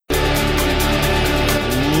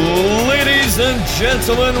and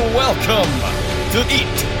gentlemen, welcome to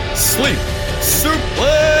Eat, Sleep,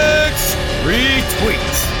 Suplex,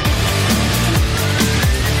 Retweet.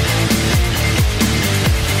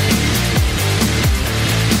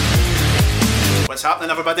 What's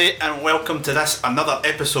happening, everybody, and welcome to another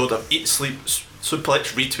episode of Eat, Sleep,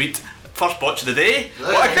 Suplex, Retweet. First botch of the day.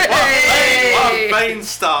 What a fine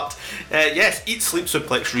start. Yes, Eat, Sleep,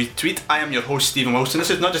 Suplex, Retweet. I am your host, Stephen Wilson.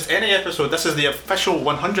 This is not just any episode, this is the official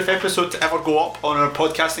 100th episode to ever go up on our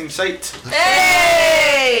podcasting site.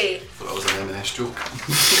 Hey! I thought that was an M&S joke.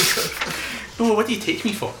 No, what do you take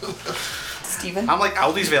me for? Stephen? I'm like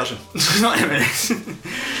Aldi's version. Not M&S.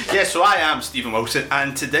 Yeah, so I am Stephen Wilson,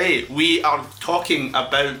 and today we are talking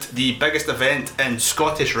about the biggest event in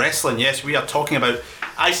Scottish wrestling. Yes, we are talking about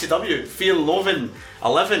ICW Fear and Loathing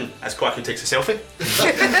 11, as Quacky takes a selfie.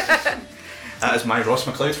 That is my Ross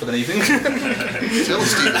McLeod for the evening. Tell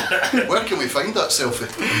us, Steve, where can we find that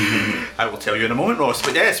selfie? I will tell you in a moment, Ross.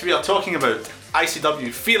 But yes, we are talking about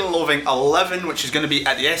ICW Fear and Loathing 11, which is going to be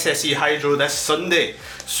at the SSE Hydro this Sunday.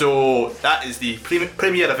 So that is the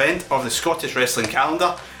premier event of the Scottish wrestling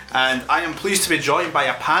calendar, and I am pleased to be joined by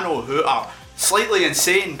a panel who are slightly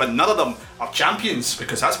insane, but none of them are champions,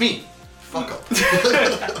 because that's me. Fuck up.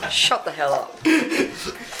 Shut the hell up.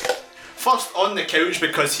 First on the couch,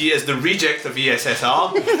 because he is the reject of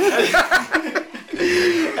ESSR,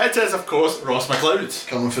 it is, of course, Ross McLeod.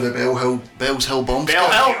 Coming for the Bells Hill bomb Bell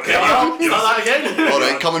Hill, Bell Hill, start that again.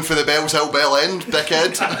 Alright, coming for the Bells Hill Bell End,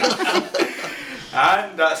 dickhead.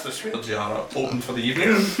 And that's the swear jar open for the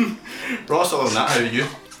evening. Ross, other than that, how are you?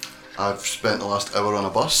 I've spent the last hour on a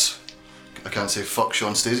bus. I can't say fuck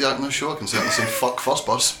Sean Stasiak on this show, I can certainly say fuck First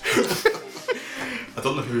Bus. I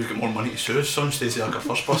don't know who's got more money to sue, Son Stasiak or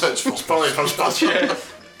First Bus. It's First Probably First Bus, yeah.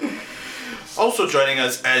 Also joining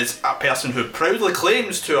us is a person who proudly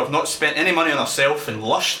claims to have not spent any money on herself in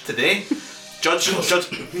Lush today. Judge.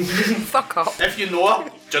 Fuck up. If you know her,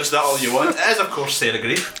 judge that all you want. It is, of course, Sarah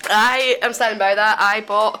Grieve. I am standing by that. I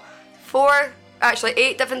bought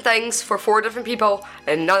 8 different things for 4 different people,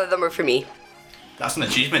 and none of them were for me. That's an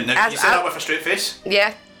achievement. Now, can you say that with a straight face?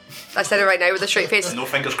 Yeah, I said it right now with a straight face. No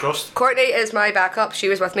fingers crossed. Courtney is my backup. She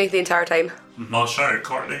was with me the entire time. No shout,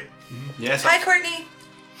 Courtney. Yes. Hi, Courtney.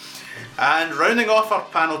 And rounding off our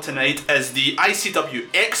panel tonight is the ICW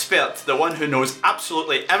expert, the one who knows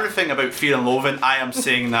absolutely everything about Fear and Loathing. I am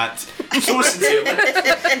saying that so sincerely.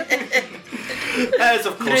 It is,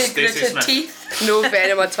 of course, Stacey Smith. Teeth. No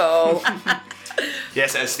venom at all.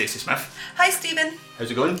 Yes, it is Stacey Smith. Hi Stephen.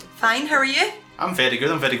 How's it going? Fine, how are you? I'm very good.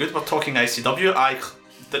 We're talking ICW. I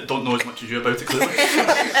don't know as much as you about it, clearly.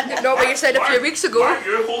 Not what you said a few weeks ago. Why are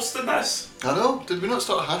you hosting this? I know, did we not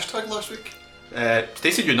start a hashtag last week?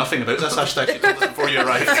 Stacey knew nothing about this hashtag. She told us before you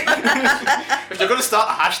arrived. If you're going to start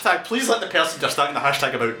a hashtag, please let the person you're starting the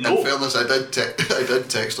hashtag about know. In fairness, I did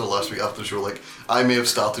text her last week after the show, like, I may have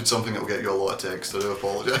started something that will get you a lot of text, I do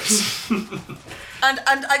apologise. And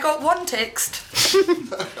I got one text. Fair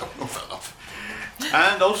enough.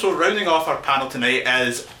 And also rounding off our panel tonight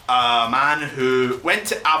is a man who went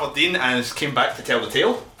to Aberdeen and came back to tell the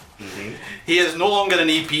tale. Mm-hmm. He is no longer an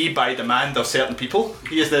EP by demand of certain people.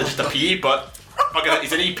 He is just a PE, but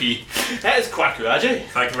he's an EP. That is Kwaku Ajayi.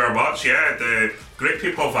 Thank you very much. Yeah, the great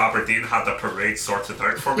people of Aberdeen had the parade sorted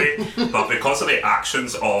out for me, but because of the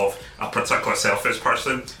actions of a particular selfish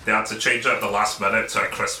person, they had to change it at the last minute to a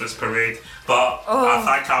Christmas parade. But I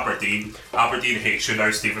thank Aberdeen. Aberdeen hates you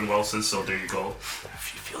now, Stephen Wilson, so there you go.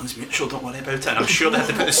 Feelings mutual, don't worry about it. And I'm sure they had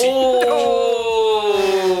to put the seat.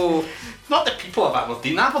 Oh. Not the people of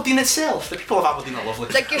Aberdeen, Aberdeen itself. The people of Aberdeen are lovely.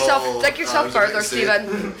 Dig yourself I was further, about to say.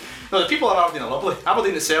 Stephen. No, the people of Aberdeen are lovely.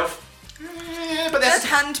 Aberdeen itself. But Just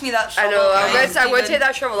hand me that I shovel. know, I'm going to Stephen. take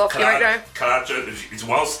that shovel off you right now. Can I just,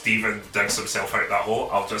 while Stephen digs himself out that hole,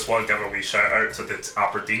 I'll just want to give a wee shout out to the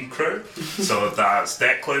Aberdeen crew. So that's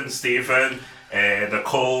Declan, Stephen,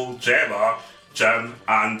 Nicole, Gemma, Jim,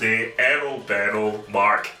 Andy, Errol, Beryl,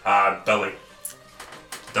 Mark, and Billy.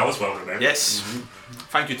 That was well remembered. Yes. Mm-hmm.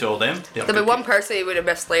 Thank you to all them. There'll be one person who would have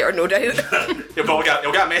missed later, no doubt. You'll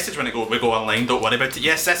get a message when we go online, don't worry about it.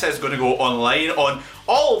 Yes, this is going to go online on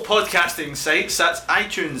all podcasting sites. That's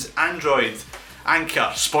iTunes, Android,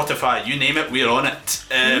 Anchor, Spotify, you name it, we're on it.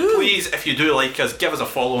 Please, if you do like us, give us a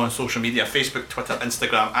follow on social media, Facebook, Twitter,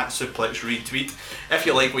 Instagram, @Suplex Retweet. If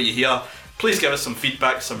you like what you hear, please give us some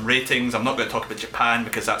feedback, some ratings. I'm not going to talk about Japan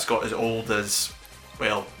because that's got as old as,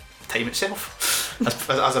 well, time itself,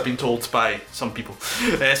 as I've been told by some people.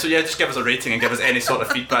 So yeah, just give us a rating and give us any sort of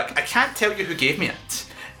feedback. I can't tell you who gave me it.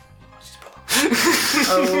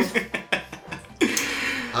 Oh.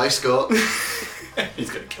 Hi Scott. He's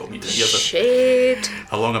going to kill me to hear this. Shade.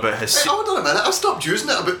 Along about his... Hey, hold on a minute, I stopped using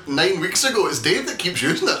it about 9 weeks ago. It's Dave that keeps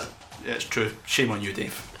using it. Yeah, it's true. Shame on you,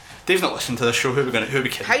 Dave. Dave's not listening to this show. Who are we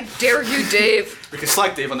kidding? How dare you, Dave? We can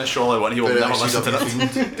slag Dave on this show all I want. He will Very never listen to ICW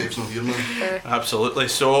this. fiend. Dave's not here now. Absolutely.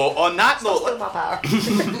 So on that note,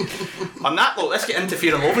 let's get into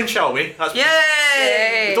Fear and Loathing, shall we? That's,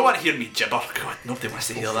 Yay! You don't want to hear me gibber. God, nobody wants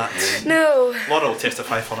to hear that. No. Laura will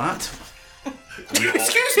testify for that. We all-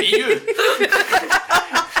 Excuse me, you.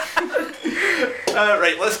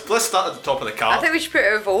 Right, let's start at the top of the I card. think we should put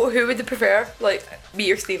out a vote. Who would you prefer? Like,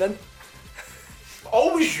 me or Stephen?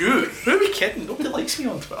 Always you. Who are we kidding? Nobody likes me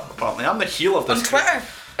on Twitter, apparently. I'm the heel of this. On Twitter.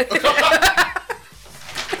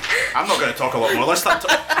 I'm not going to talk a lot more. Let's start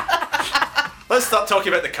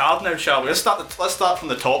talking about the card now, shall we? Let's start from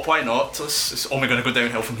the top. Why not? It's only going to go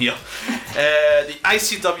downhill from here. The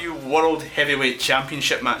ICW World Heavyweight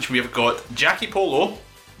Championship match. We have got Jackie Polo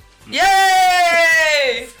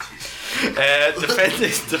Yay!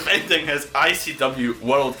 defending his ICW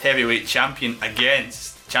World Heavyweight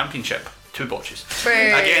Championship. 2 botches.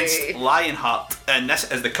 Hey. Against Lionheart. And this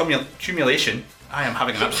is the accumulation. I am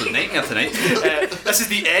having an absolute nightmare tonight. This is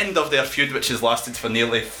the end of their feud, which has lasted for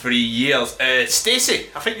nearly 3 years. Stacey,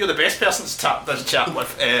 I think you're the best person to tap this chat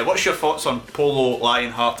with. What's your thoughts on Polo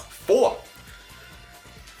Lionheart 4?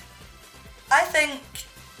 I think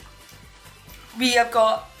we have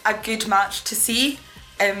got a good match to see.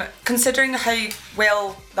 Considering how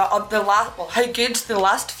well how good the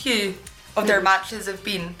last few of their matches have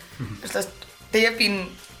been, they have been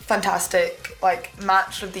fantastic. Like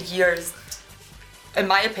match of the years, in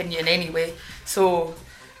my opinion, anyway. So,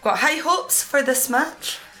 got high hopes for this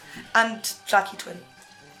match, and Jackie Twin.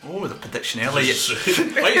 Oh, the prediction early.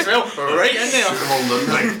 Might as well. Right in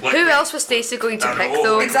there. Who else was Stacey going to pick,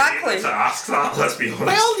 though? Exactly. To ask that, let's be honest.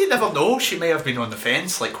 Well, you never know. She may have been on the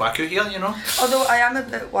fence, like Kwaku here, you know. Although I am a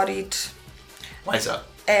bit worried Why is that?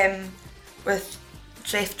 with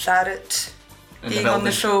Jeff Jarrett In the being on the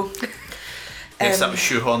building. show. Yes, that was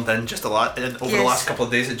shoehorned in just over the Yes. last couple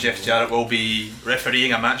of days that Jeff Jarrett will be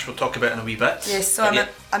refereeing a match we'll talk about in a wee bit. Yes, so But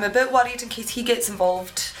I'm a bit worried in case he gets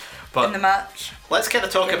involved But- in the match. Let's kind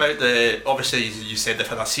of talk about obviously you said they've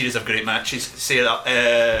had a series of great matches. Sarah,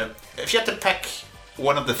 if you had to pick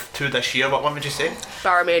one of the 2 this year, what one would you say?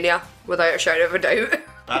 Barmania, without a shadow of a doubt.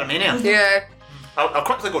 Baramania? Yeah. I'll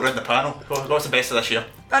quickly go around the panel. What's the best of this year?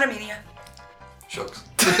 Baramania. Shucks.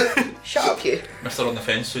 Shut up, you. Mr. On the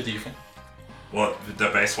Fence, who do you think? What, the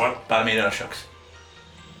best one? Baramania or Shucks?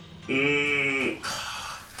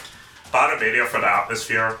 Baramania for the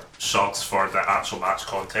atmosphere, Shucks for the actual match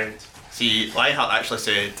content. See, Lionheart actually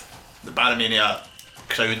said the Baramania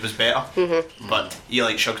crowd was better, but he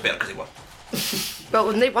liked Shucks better because he won. Well,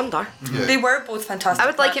 when they wonder. Yeah. They were both fantastic. I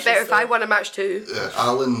would like it better matches, if I though. won a match too.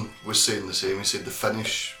 Alan was saying the same. He said the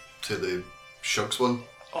finish to the Shugs one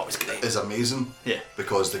Oh, it was great. is amazing. Yeah.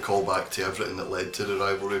 Because they call back to everything that led to the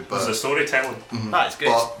rivalry. It was the But, storytelling. That's great.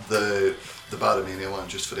 but the Baramania one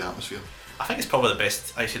just for the atmosphere. I think it's probably the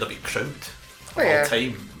best ICW crowd of Oh, yeah. all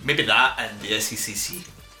time. Maybe that and the SECC.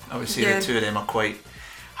 I would say Yeah. the 2 of them are quite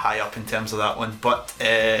high up in terms of that one. But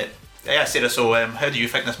yeah, Sarah, so how do you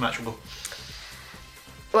think this match will go?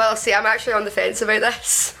 Well, see, I'm actually on the fence about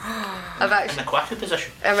this. In the Kwaku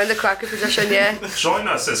position. I'm in the Kwaku position, yeah. Join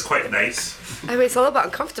us is quite nice. I mean, it's a little bit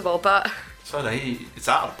uncomfortable, but It's alright. It's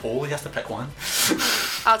that or a pole, he has to pick one.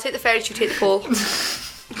 I'll take the ferry, you take the pole.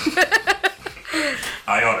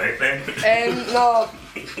 Aye, alright then. No.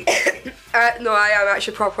 No, I am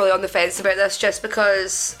actually properly on the fence about this just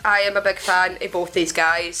because I am a big fan of both these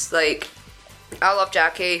guys. Like, I love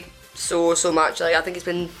Jackie so much. Like, I think he's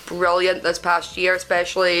been brilliant this past year,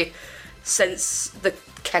 especially since the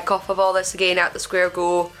kickoff of all this again at the Square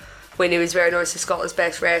Go, when he was very obviously Scotland's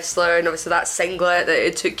best wrestler, and obviously that singlet that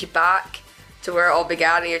it took you back to where it all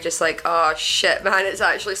began, and you're just like, oh shit, man, it's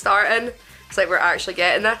actually starting. It's like we're actually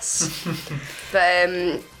getting this. But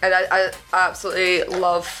and I absolutely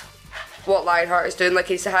love what Lionheart is doing. Like,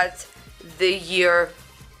 he's had the year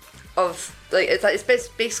of, like, it's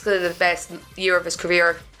basically the best year of his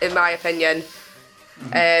career in my opinion.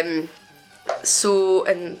 So,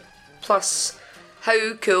 and plus,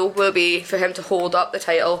 how cool will it be for him to hold up the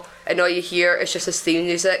title and all you hear is just his theme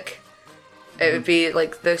music? It would be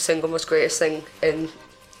like the single most greatest thing in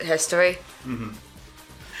history.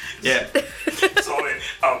 Yeah. Sorry,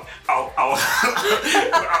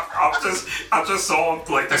 I just saw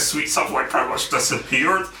like the sweets have like pretty much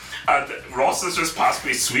disappeared, and Ross has just passed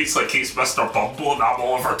me sweets like he's Mr. Bumble and I'm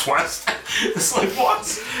Oliver Twist. It's like, what?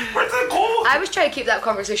 Where'd they go? I was trying to keep that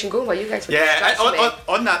conversation going while you guys were Yeah, distracting me.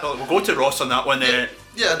 on that note, we'll go to Ross on that one.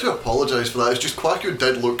 Yeah, I do apologise for that. It's just Quacko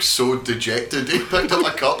did look so dejected. He picked up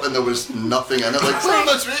a cup and there was nothing in it. Like, slam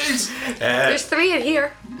his face! There's 3 in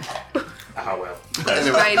here. Ah, well.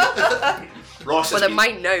 Anyway, Fine. Ross, Well, they're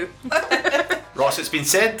mine now. Ross, it's been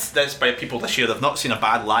said this by people this year, they've not seen a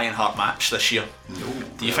bad Lionheart match this year. no.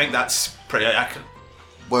 Do you think that's pretty accurate?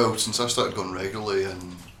 Well, since I started going regularly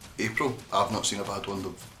in April, I've not seen a bad one.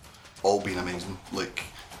 They've all been amazing. Like,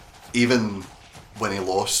 even when he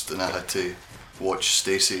lost and I had to watch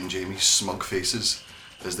Stacey and Jamie's smug faces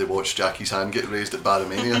as they watched Jackie's hand get raised at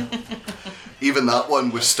Barromania, even that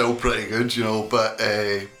one was still pretty good, you know, but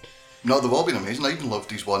no, they've all been amazing. I even loved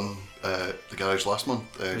his one, the garage last month.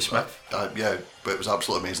 Smith? Yeah, but it was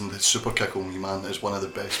absolutely amazing. The super kick on me, man, is one of the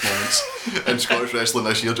best moments in Scottish wrestling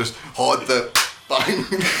this year. Just hot the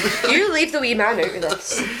bang. You leave the wee man out of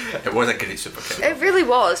this. It was a great super kick. It really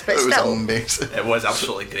was, but It was still. amazing. It was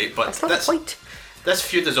absolutely great, but That's not the point. this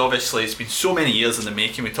feud is obviously, it's been so many years in the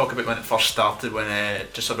making. We talk about when it first started, when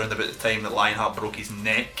just around about the time that Lionheart broke his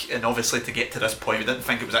neck, and obviously to get to this point, we didn't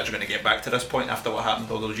think it was actually going to get back to this point after what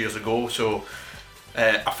happened all those years ago. So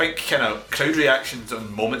I think kind of crowd reactions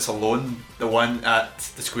on moments alone, the one at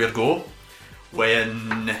the Square Go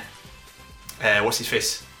when what's his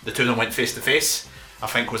face, the two of them went face to face, I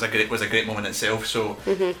think was a great moment itself. So,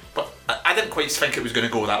 but I didn't quite think it was going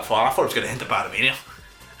to go that far. I thought it was going to hit the Barromania.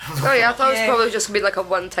 Oh yeah, I thought it was Yeah. probably just going to be like a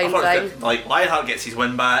one-time thing. Like, Lionheart gets his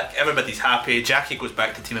win back, everybody's happy, Jackie goes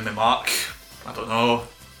back to teaming with Mark. I don't know,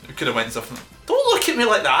 it could have went something. Don't look at me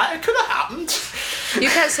like that, it could have happened. You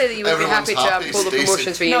can't say that you would be Everyone's happy to have happy, Polo Stacey.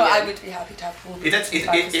 Promotions No, reunion. I would be happy to have full. He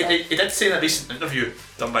did say in a recent interview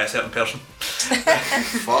done by a certain person.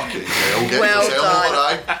 Fucking hell, get Well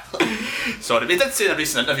yourself done. Sorry, but he did say in a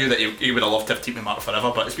recent interview that he would have loved to have teamed with Mark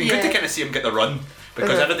forever, but it's been good Yeah. to kind of see him get the run,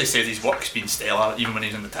 because everybody says his work's been stellar, even when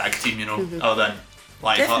he's in the tag team, you know, other than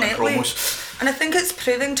Lionheart and Definitely. promos. And I think it's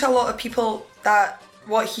proving to a lot of people that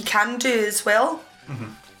what he can do as well.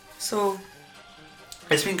 So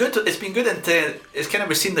It's been good. It's been good, and it's kind of,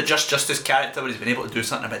 we've seen the Just Justice character where he's been able to do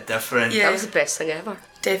something a bit different. Yeah. That was the best thing ever.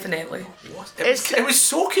 definitely, It was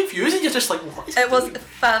so confusing. You're just like, what is it he was doing?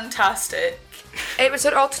 fantastic. It was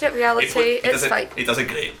an alternate reality. It's fine. He does it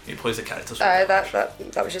great. He plays the characters.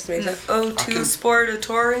 That was just amazing. Oh, to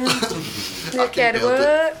Sportatorium. You get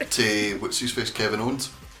compared what? to what's his face, Kevin Owens.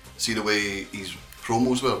 See the way his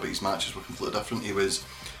promos were, but his matches were completely different. He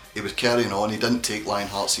was carrying on. He didn't take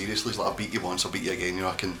Lionheart seriously. He's like, I beat you once, I'll beat you again. You know,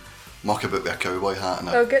 I can muck about with a cowboy hat and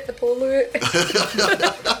I'll get the polo out.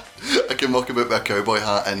 I can muck about with a cowboy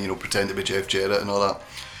hat and, you know, pretend to be Jeff Jarrett and all that.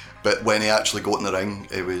 But when he actually got in the ring,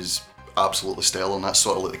 it was absolutely stellar, and that's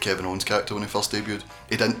sort of like the Kevin Owens character when he first debuted.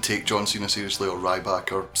 He didn't take John Cena seriously, or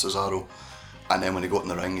Ryback or Cesaro, and then when he got in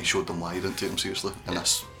the ring, he showed them why he didn't take him seriously, and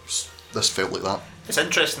this felt like that. It's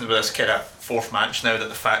interesting with this kind of fourth match now that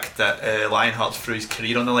the fact that Lionheart threw his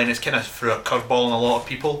career on the line is kind of threw a curveball on a lot of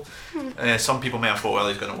people. Some people may have thought, well,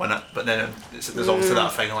 he's going to win it, but then there's obviously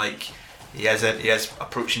that thing like he is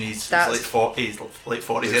approaching his late 40s, he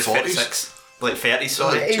is 36, late 30s,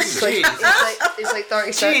 sorry. He's like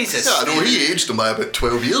 36. Jesus. Yeah, I know, he aged him by about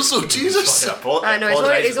 12 years, so Jesus. I know,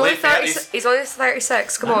 he's only 30, he's only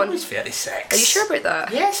 36, come on. He's 36. Are you sure about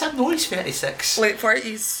that? Yes, I know he's 36. Late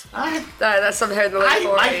 40s. That's somehow in the late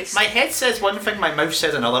 40s. My head says one thing, my mouth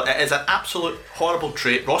says another. It is an absolute horrible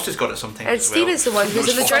trait. Ross has got it sometimes And as Stephen's the one who's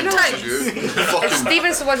in the journalism. And Fucking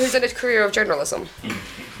Stephen's the one who's in a career of journalism.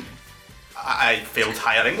 I failed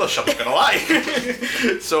higher English, I'm not going to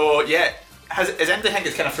lie. So, yeah. Has anybody think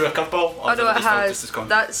it's kind of threw a curveball? Oh no, it has.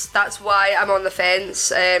 That's why I'm on the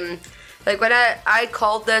fence. Like when I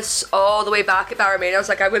called this all the way back at Barromania, I was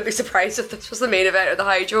like, I wouldn't be surprised if this was the main event of the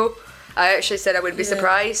Hydro. I actually said I wouldn't be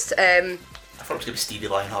surprised. I thought it was going to be Stevie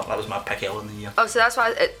Lionheart. That was my pick early in the year. Oh, so that's why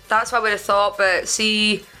I would have thought. But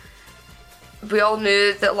see, we all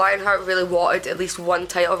knew that Lionheart really wanted at least one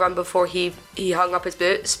title run before he hung up his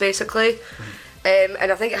boots, basically.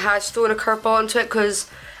 And I think it has thrown a curveball into it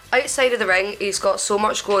because outside of the ring, he's got so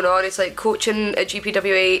much going on. He's like coaching at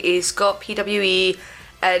GPWA, he's got PWE,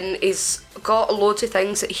 and he's got loads of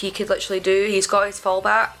things that he could literally do. He's got his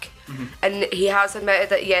fallback, and he has admitted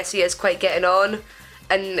that yes, he is quite getting on,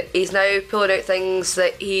 and he's now pulling out things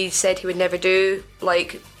that he said he would never do,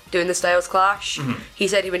 like doing the Styles Clash. He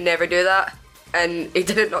said he would never do that, and he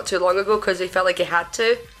did it not too long ago because he felt like he had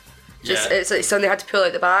to. It's like something he had to pull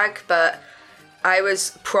out the bag, but I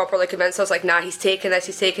was properly convinced. I was like, nah, he's taking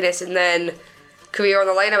this, and then career on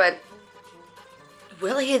the line, I went,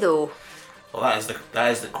 will he though? Well, that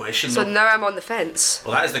is the question. So though. now I'm on the fence.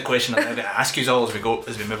 Well, that is the question I'm going to ask you all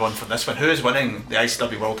as we move on from this one. Who is winning the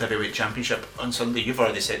ICW World Heavyweight Championship on Sunday? You've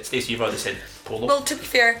already said, Stacey, Polo. Well, to be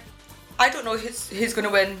fair, I don't know who's going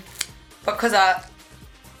to win, but because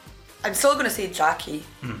I'm still going to say Jackie.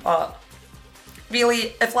 But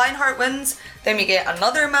really, if Lionheart wins, then we get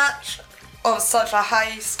another match of such a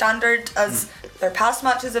high standard as their past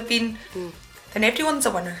matches have been. Then everyone's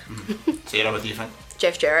a winner. Sarah, what do you think?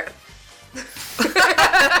 Jeff Jarrett.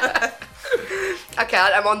 I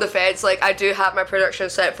can't. I'm on the fence. Like, I do have my prediction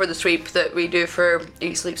set for the sweep that we do for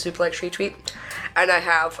Eat Sleep Suplex Retweet, and I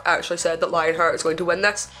have actually said that Lionheart is going to win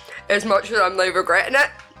this. As much as I'm now regretting it,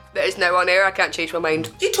 that it's now on air. I can't change my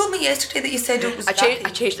mind. You told me yesterday that you said it was I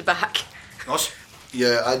Jackie. changed it back. Ross?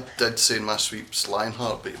 Yeah, I did say in my sweeps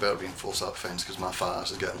Lionheart, but you better reinforce that fence because my fat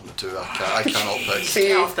ass is getting on the two. I cannot pick.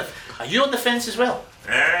 See, Are you on the fence as well?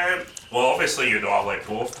 Well, obviously you know I like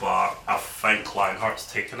both, but I think Lionheart's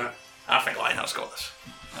taking it. I think Lionheart's got this.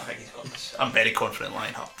 I think he's got this. I'm very confident in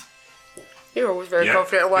Lionheart. you're always very Yeah,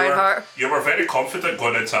 confident in Lionheart. You were very confident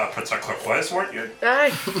going into a particular quiz, weren't you?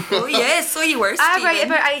 Aye. Oh yes, so you were, I Stephen. write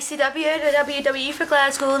about ICW and WWE for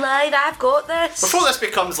Glasgow Live. I've got this. Before this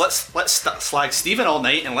becomes let's slag Stephen all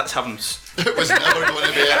night and let's have him. It was never going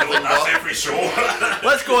to be anything That's but. every show.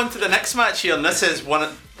 Let's go on to the next match here, and this is one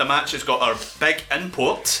of the matches got our big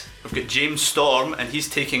import. We've got James Storm, and he's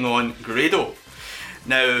taking on Grado.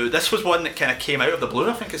 Now, this was one that kind of came out of the blue,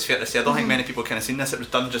 I think it's fair to say. I don't think many people kind of seen this. It was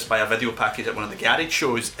done just by a video package at one of the garage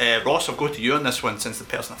shows. Ross, I'll go to you on this one, since the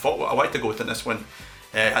person I wanted to go to this one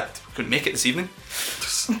couldn't make it this evening.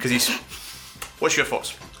 Because he's... What's your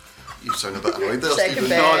thoughts? You sound a bit annoyed there, Second Stephen.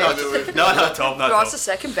 best. No, not at all, not at all. Ross is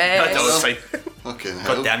second No, best. it's fine. Okay,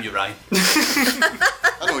 God damn you, Ryan.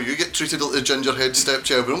 I know you get treated like a gingerhead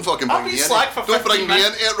stepchild, but don't fucking I've bring been me in. slagged for 15 Don't bring me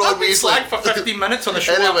minutes. into it, Rod I've been Weasley. slagged for 15 minutes on the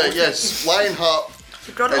show. Anyway, yes, Lionheart.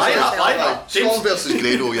 You brought it Lionheart, yourself. Lionheart. Storm versus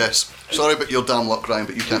Grado, yes. Sorry about your damn luck, Ryan,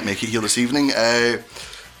 but you can't make it here this evening. Yeah,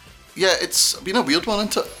 it's been a weird one,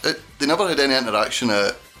 isn't it? They never had any interaction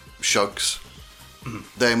at Shugs.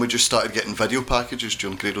 Then we just started getting video packages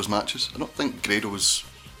during Grado's matches. I don't think Grado's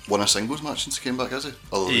won a singles match since he came back, has he?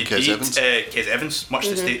 Other than He Kez beat Evans. Kez Evans, much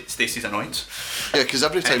to Stacey's annoyance. Yeah, because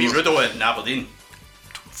every And time... he beat Rudo in Aberdeen.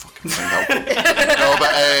 Fucking find out. No,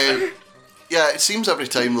 but yeah, it seems every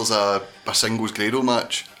time there's a singles Grado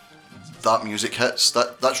match, that music hits.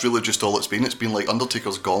 That's really just all it's been. It's been like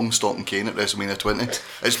Undertaker's gong stomping Kane at WrestleMania 20.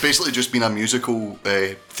 It's basically just been a musical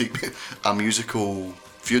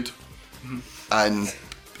feud. And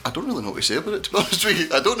I don't really know what to say about it, to be honest with you.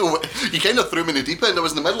 I don't know what... You kind of threw me in the deep end. I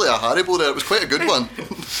was in the middle of a Haribo there. It was quite a good one.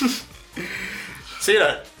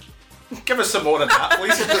 Sarah, give us some more on that,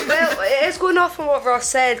 please. Well, it is going off on what Ross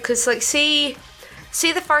said, because like, see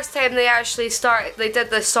the first time they did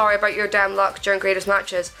the sorry about your damn luck during Greatest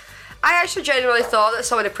Matches, I actually genuinely thought that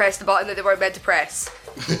someone had pressed the button that they weren't meant to press.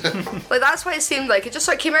 Like, that's what it seemed like. It just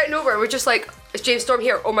sort of came out of nowhere. We're just like, is James Storm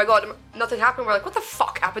here? Oh my god, nothing happened. We're like, what the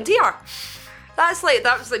fuck happened here? That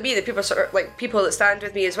was like me, the people sort of like people that stand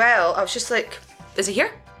with me as well. I was just like, is he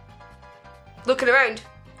here? Looking around.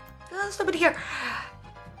 No, there's nobody here.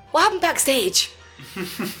 What happened backstage?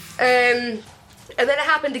 And then it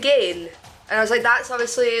happened again. And I was like, that's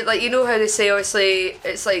obviously, like, you know how they say, obviously,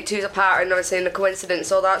 it's like two's a pattern, obviously, and a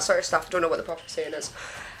coincidence, all that sort of stuff. I don't know what the proper saying is.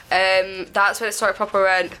 That's when it sort of proper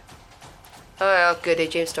went, oh, goody,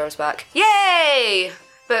 James Storm's back. Yay!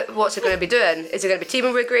 But what's he going to be doing? Is he going to be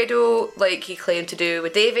teaming with Grado, like he claimed to do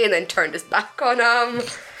with Davey, and then turned his back on him?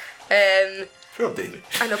 Poor Davey.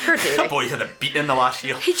 I know, poor Davey. That boy's had a beating in the last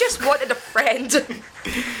year. He just wanted a friend.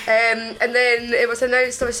 And then it was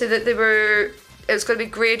announced, obviously, that it was going to be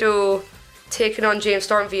Grado taking on James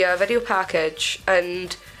Storm via a video package.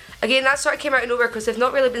 And again, that sort of came out of nowhere because they've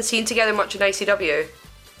not really been seen together much in ICW.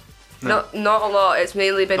 No. Not a lot. It's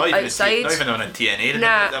mainly been Not even outside. not even on TNA.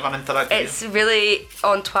 Nah, They've an interactive. it's really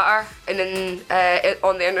on Twitter and then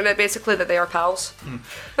on the internet, basically, that they are pals.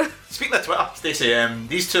 Speaking of Twitter, Stacey,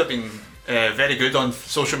 these two have been very good on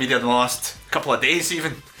social media in the last couple of days,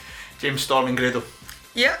 even. James Storm and Grado.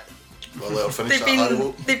 Yeah, Well, let her finish that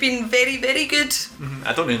Haribo. they've been very, very good.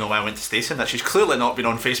 I don't even know why I went to Stacey, that she's clearly not been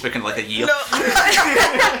on Facebook in like a year. No.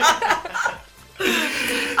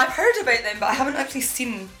 I've heard about them, but I haven't actually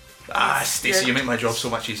seen. Stacey, you make my job so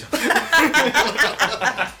much easier.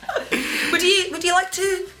 Would you like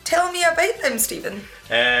to tell me about them, Stephen?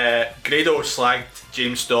 Grado slagged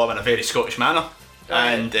James Storm in a very Scottish manner,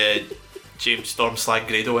 and James Storm slagged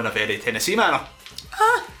Grado in a very Tennessee manner.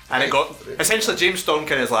 And it got essentially James Storm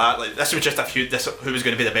kind of like this was just a feud. This who was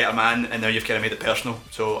going to be the better man, and now you've kind of made it personal.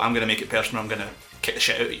 So I'm going to make it personal. I'm going to kick the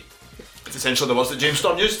shit out of you. It's essentially the words that James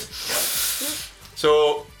Storm used.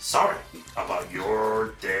 So Sorry about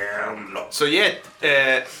your damn luck. So yeah,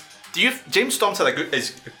 James Storm's had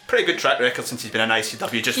a pretty good track record since he's been in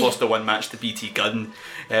ICW. Just lost the one match to BT Gunn.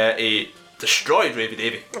 He destroyed Ravy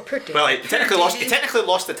Davey. Oh, poor Davey. Well, he technically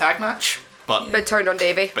lost the tag match, but turned on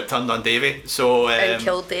Davey turned on Davey. So and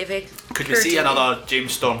killed Davey. could we Poor see Davey. another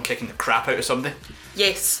James Storm kicking the crap out of somebody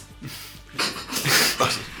Yes.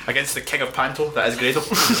 against the King of Panto? That is Grado.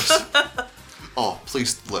 Oh,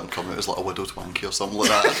 please let him come out as like a widow twanky or something like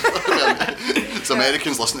that. It's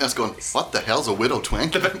Americans listening to this going, what the hell's a widow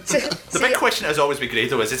twanky? The big question is always with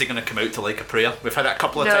Grado is he going to come out to like a prayer? We've had it a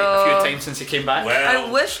couple of No. a few times since he came back. Well,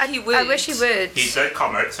 I wish he would. I wish he would. he did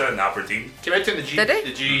come out to in Aberdeen. Came out to the Did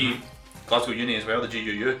he? the G Glasgow Uni as well, the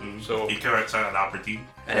GUU. So He came out to in Aberdeen.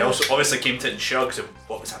 and he also obviously came to it in Shugs and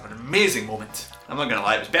what was an amazing moment. I'm not gonna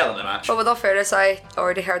lie, it was better than the match. But with all fairness, I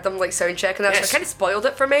already heard them like sound checking that, Yes. so it kind of spoiled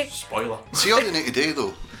it for me. Spoiler. See, all you need to do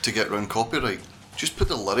though, to get round copyright, just put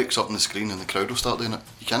the lyrics up on the screen and the crowd will start doing it.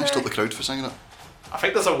 You can't stop the crowd for singing it. I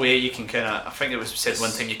think there's a way you can I think it was said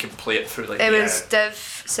one time you can play it through like It the, was Div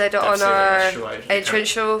said it Div on said it on our the show, actually. entrance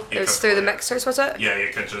show. You It was could through the play it. mixers, was it? Yeah, you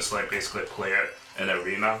can just like basically play it in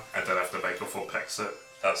arena, and then if the microphone picks it,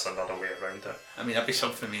 that's another way around it. I mean that'd be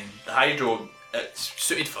something. I mean the Hydro, it's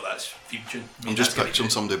suited for that theme tune. I mean, I'm just that's gonna picturing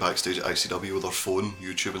be- somebody backstage at ICW with their phone,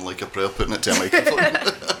 YouTubing like a prayer, putting it to a microphone. and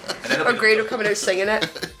then Or Grado coming out singing it.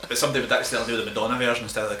 But somebody would accidentally do the Madonna version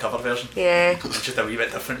instead of the cover version. Yeah. It's just a wee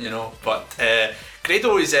bit different, you know. But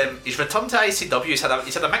Grado is he's returned to ICW. He's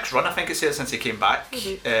had a mixed run, I think it says, since he came back.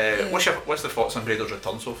 What's the thoughts on Grado's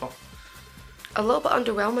return so far? A little bit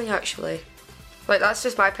underwhelming, actually. Like, that's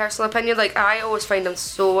just my personal opinion. Like, I always find him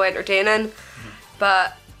so entertaining,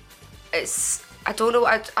 but it's, I don't know,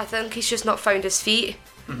 I think he's just not found his feet,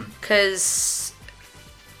 because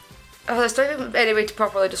there's not even any way to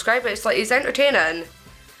properly describe it. It's like, he's entertaining,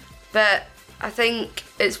 but I think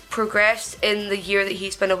it's progressed in the year that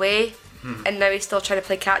he's been away, and now he's still trying to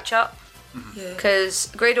play catch up. Yeah.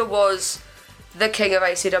 Because Grado was the king of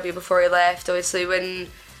ICW before he left, obviously, when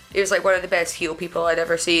he was like one of the best heel people I'd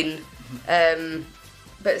ever seen.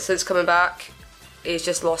 But since coming back, he's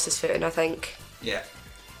just lost his footing, I think. Yeah.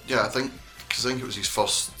 Yeah, I think it was his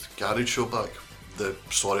first garage show back, the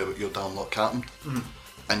Sorry About Your Damn Luck happened,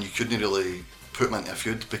 and you couldn't really put him into a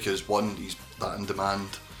feud because one, he's that in demand.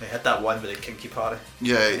 They had that one with the Kinky Party.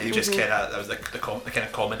 Yeah, And he just kind of, that was the kind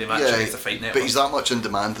of comedy match against the Fight Network. but he's that much in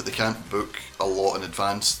demand that they can't book a lot in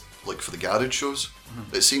advance, like for the garage shows,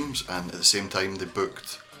 it seems, and at the same time they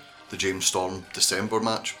booked the James Storm December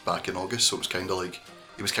match back in August, so it was kind of like,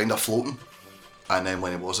 he was kind of floating, and then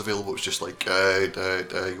when it was available it was just like,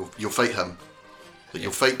 you'll fight him, like,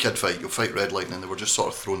 you'll fight Kid Fight, you'll fight Red Lightning, they were just sort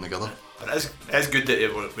of thrown together. But it is good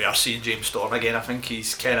that we are seeing James Storm again. I think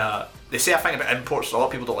he's kind of. They say a thing about imports. A lot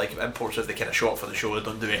of people don't like imports if they kind of show up for the show and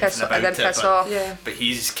don't do anything about and then it. piss but, off. Yeah. but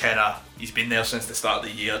he's been there since the start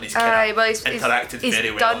of the year and he's kind Well, of interacted he's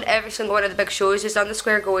very well. done every single one of the big shows. He's done the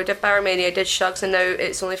Square Go, he did Baromania, he did Shugs, and now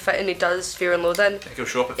it's only fitting he does Fear and Loathing. I think he'll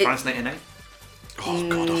show up at It- France 99. Oh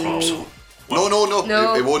god, I hope so. No,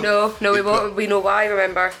 No, he won't. no, we He won't. We know why,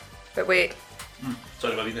 remember. But wait,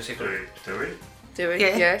 Sorry, what were you going to say? Do we? do we?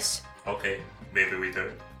 Yeah. Yes. Okay, maybe we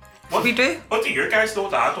do. What we do? What do you guys know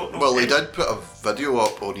that I don't know? Well, he did put a video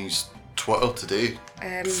up on his Twitter today,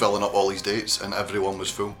 filling up all his dates, and everyone was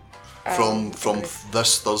full. From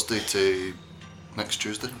this Thursday to next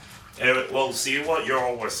Tuesday. Well, see what you're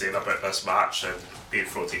always saying about this match and being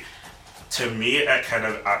floaty. To me, it kind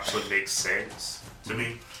of actually makes sense to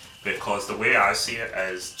me because the way I see it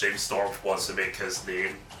is James Storm wants to make his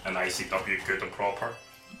name in ICW good and proper.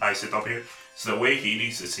 ICW. So the way he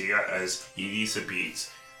needs to see it is he needs to beat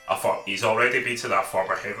he's already beaten a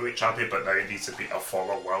former heavyweight champion, but now he needs to beat a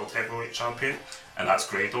former world heavyweight champion, and that's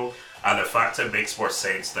Grado. And in fact, it makes more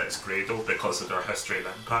sense that it's Grado because of their history and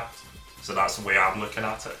impact. So that's the way I'm looking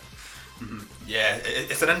at it. Yeah,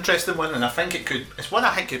 it's an interesting one, and I think it's one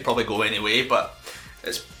I think could probably go anyway, but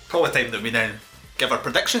it's probably time that we now give our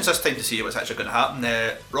predictions this time to see what's actually going to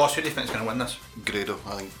happen. Ross, who do you think is going to win this? Grado,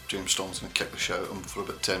 I think James Storm's going to kick the shit out of him for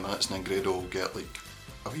about 10 minutes, and then Grado will get like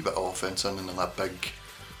a wee bit of offence in, and then that big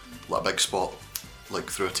spot, like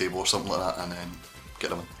through a table or something like that, and then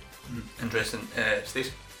get him in. Interesting.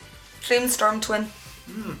 Stacey? James Storm twin.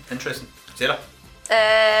 Interesting. Sarah?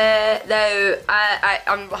 Now,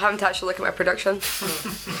 I'm having to actually look at my prediction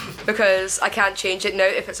because I can't change it now.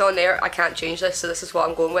 If it's on there, I can't change this, so this is what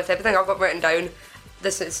I'm going with. Everything I've got written down,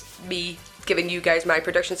 this is me giving you guys my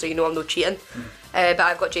prediction, so you know I'm not cheating. But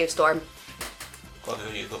I've got James Storm. God,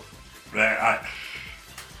 who you go? Right,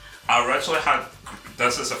 I originally had,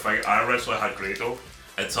 this is the thing, I originally had Grado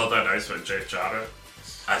until the announcement of Jeff Jarrett.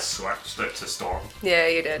 I switched it to Storm, Yeah,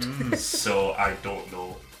 you did. so I don't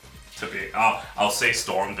know. I'll say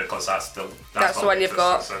Storm because that's That's the one you've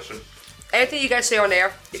got. decision. Anything you guys say on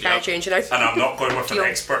air, you can't change it now. And I'm not going with an Deal.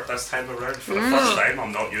 expert this time around. For the first time,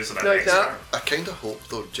 I'm not using an No, you're expert. not. I kind of hope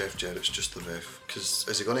though Jeff Jarrett's just the ref, because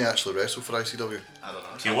is he going to actually wrestle for ICW? I don't know.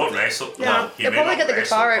 He won't wrestle. Yeah, Well, he he'll may probably not get the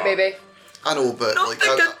wrestle, guitar out, but- baby. I know, but Not like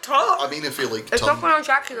the guitar. I mean, if he like It's not going on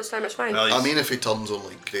Jackie this time, it's fine. Well, I mean, if he turns on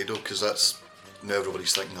like Grado, because that's now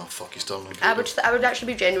everybody's thinking, oh fuck, he's turning on Grado. I would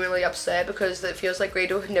actually be genuinely upset because it feels like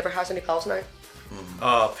Grado never has any pals now.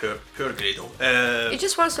 Oh, poor Grado. He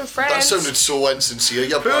just wants some That friends. sounded so insincere,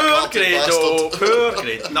 you Poor black-hearted Grado, bastard. poor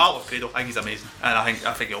Grado. No, I love Grado. I think he's amazing, and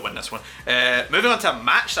I think he'll win this one. Moving on to a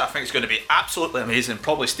match that I think is going to be absolutely amazing,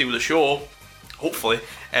 probably steal the show. Hopefully,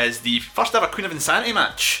 is the first ever Queen of Insanity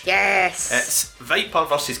match. Yes. It's Viper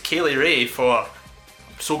versus Kaylee Ray for.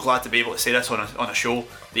 I'm so glad to be able to say this on a show.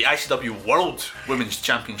 The ICW World Women's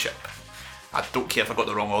Championship. I don't care if I got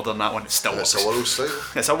the wrong order on that one. It still It's works. a world title.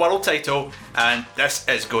 It's a world title, and this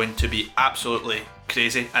is going to be absolutely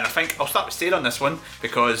crazy. And I think I'll start with Sarah on this one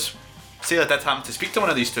because Sarah did happen to speak to one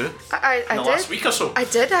of these two I in the did. last week or so. I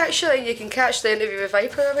did actually. You can catch the interview with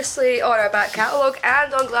Viper obviously on our back catalogue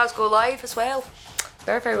and on Glasgow Live as well.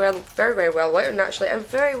 Very well written actually, and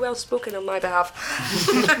very well spoken on my behalf.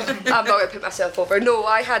 I'm not going to put myself over. No,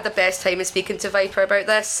 I had the best time in speaking to Viper about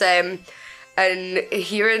this, and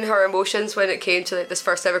hearing her emotions when it came to like, this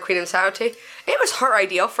first ever Queen of Insanity. It was her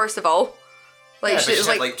idea, first of all. Like Yeah, she but she's was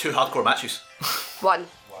had like like 2 hardcore matches. one.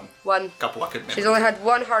 Couple I couldn't remember. She's only had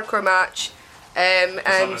one hardcore match, It's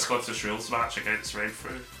on and the Scottish Rules match against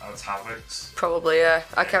Renfrew. That's Havoc's. probably I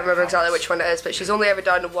can't remember exactly which one it is, but she's only ever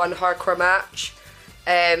done one hardcore match.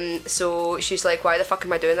 So she's like, why the fuck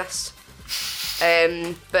am I doing this?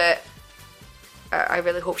 But I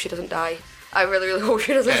really hope she doesn't die. I really hope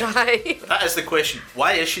she doesn't Yeah. die. That is the question.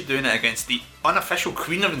 Why is she doing it against the unofficial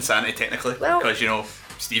Queen of Insanity, technically? Well- Because, you know,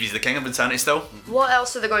 Stevie's the King of Insanity still. What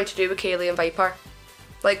else are they going to do with Kaylee and Viper?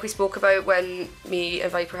 Like we spoke about when me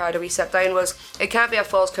and Viper had a wee sit down, was it can't be a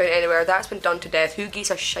falls count anywhere. That's been done to death. Who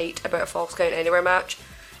gives a shite about a falls count anywhere match?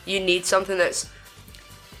 You need something that's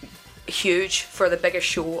huge for the biggest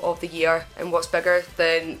show of the year, and what's bigger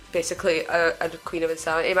than basically a Queen of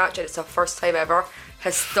Insanity match, and it's a first time ever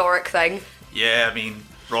historic thing. Yeah, I mean,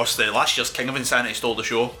 Ross, the last year's King of Insanity stole the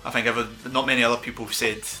show. I think not many other people have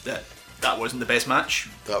said that wasn't the best match.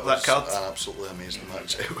 That was card. an absolutely amazing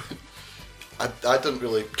match. I didn't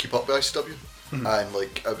really keep up with ICW, and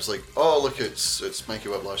like I was like, oh look, it's Mikey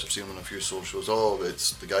Whiplash. I've seen him on a few socials. Oh,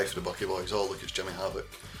 it's the guy for the Bucky Boys. Oh look, it's Jimmy Havoc,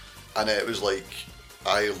 and it was like,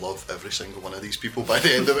 I love every single one of these people. By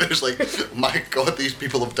the end of it, it was like, my God, these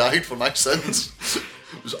people have died for my sins.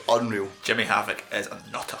 It was unreal. Jimmy Havoc is a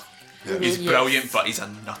nutter. Yeah. He's Yes. brilliant, but he's a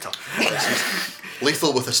nutter.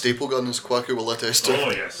 Lethal with a staple gun, as Kwaku will attest to.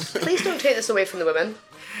 Oh yes. Please don't take this away from the women.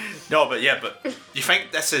 No, but you think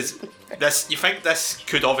you think this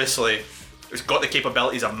could obviously, it's got the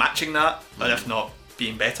capabilities of matching that, and if not,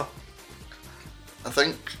 being better. I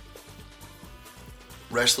think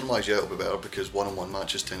wrestling wise, yeah, it'll be better because one-on-one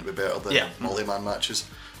matches tend to be better than Yeah. multi-man matches.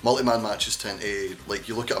 Multi-man matches tend to, like,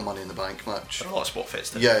 you look at a Money in the Bank match. There are a lot of spot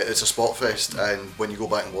fits. Yeah, it's a spot fest, and when you go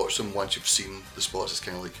back and watch them, once you've seen the spots, it's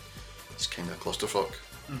kind of like, it's kind of a clusterfuck.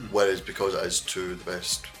 Whereas because it is two of the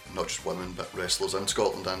best, not just women, but wrestlers in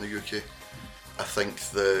Scotland and the UK, I think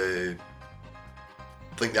the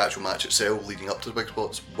actual match itself, leading up to the big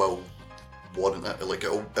spots, will warrant it. Like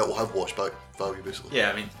it'll have watch back value basically.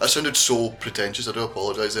 Yeah, I mean. That sounded so pretentious. I do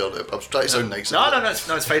apologise there. I was trying to sound nice.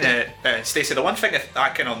 No, it's fine. Stacey, the one thing that I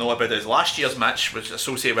kind of know about is last year's match was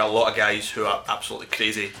associated with a lot of guys who are absolutely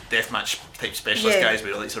crazy deathmatch type specialist Yeah. guys,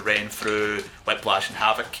 with like Renfrew, Whiplash, and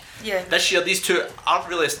Havoc. Yeah. This year, these two aren't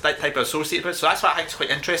really that type of associated with, so that's what I think is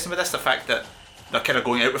quite interesting with this, the fact that they're kind of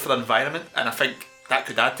going out with their environment, and I think that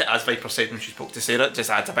could add to, as Viper said when she spoke to Sarah, it just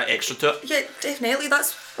adds a bit extra to it. Yeah, definitely.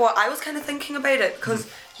 That's what I was kind of thinking about it, because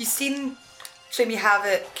you've seen Jimmy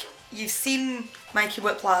Havoc, you've seen Mikey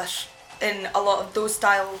Whiplash in a lot of those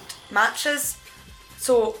styled matches.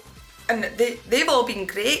 So, and they've all been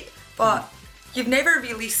great, but you've never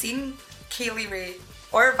really seen Kaylee Ray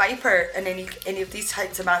or Viper in any of these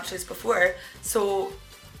types of matches before. So,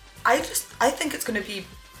 I think it's going to be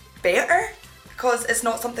better because it's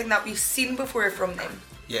not something that we've seen before from them.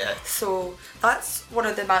 Yeah. So that's one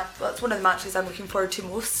of the matches I'm looking forward to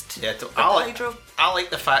most. Yeah, with I Hydro. like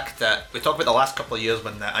the fact that we talked about the last couple of years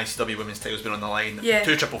when the ICW women's title's been on the line. Yeah.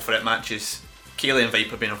 2 triple threat matches. Kaylee and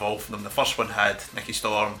Viper been involved in them. The first one had Nikki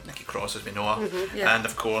Storm, Nikki Cross as we know her, yeah. and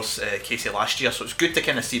of course Casey last year. So it's good to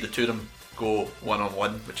kind of see the two of them go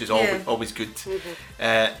one-on-one, which is Yeah. always good.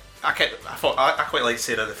 I quite like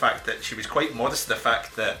Sarah the fact that she was quite modest. The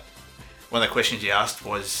fact that one of the questions you asked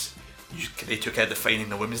was, they took her defining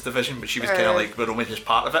the women's division, but she was kind of like, we're only just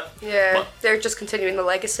part of it. Yeah, But they're just continuing the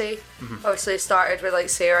legacy. Obviously, it started with like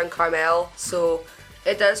Sarah and Carmel, so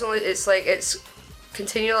it's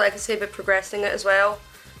continuing the legacy but progressing it as well.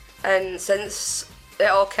 And since it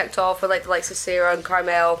all kicked off with like the likes of Sarah and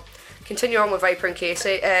Carmel, continue on with Viper and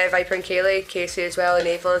Kaylee, Casey as well, and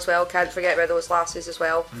Ava as well. Can't forget about those lasses as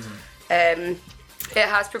well. It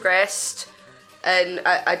has progressed. And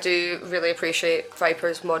I do really appreciate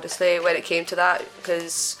Viper's modesty when it came to that,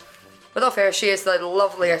 because without fair, she is the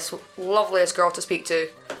loveliest girl to speak to.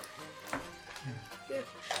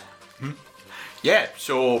 Yeah,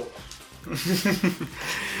 so... I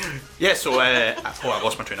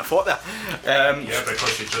lost my train of thought there. Yeah,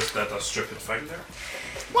 because you just did a stupid thing there.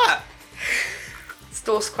 What? It's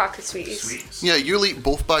those Quacker sweeties. Sweets. Yeah, you'll eat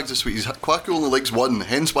both bags of sweeties. Quacker only likes one,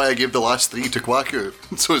 hence why I gave the last 3 to Quacker,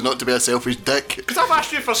 so as not to be a selfish dick. Because I've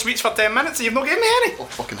asked you for sweets for 10 minutes and you've not given me any. Oh,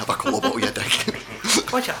 fucking have a cola bottle, you dick.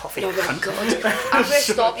 Why'd you huffy? Oh my god. I'm going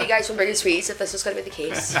to stop you guys from bringing sweets if this is going to be the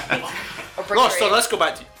case. I'll bring Ross, your so let's go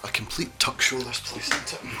back to... A complete tuck show, this place,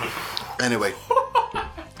 isn't it? Anyway,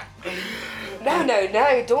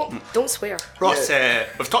 No, don't swear. Ross,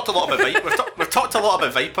 we've talked a lot about Viper. We've talked a lot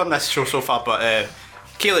about Viper on this show so far, but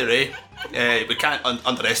Kaylee Ray, we can't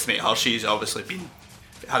underestimate her. She's obviously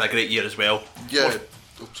had a great year as well. yeah.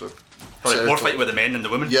 Oh, sorry. Probably Sarah more talk- fighting with the men than the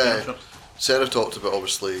women. Yeah. So- Sarah talked about,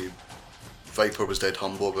 obviously, Viper was dead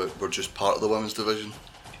humble about we're just part of the women's division,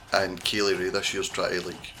 and Kaylee Ray this year's trying to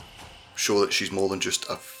like show that she's more than just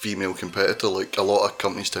a female competitor. Like a lot of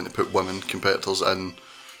companies tend to put women competitors in,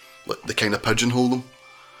 like they kind of pigeonhole them,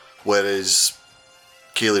 whereas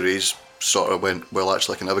Kaylee Ray's sort of went, well,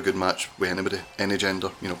 actually I can have a good match with anybody, any gender,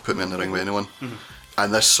 put me in the ring with anyone.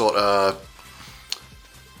 And this sort of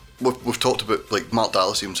we've talked about, like Mark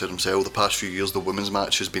Dallas even said himself, the past few years the women's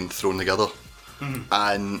match has been thrown together,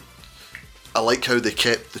 and I like how they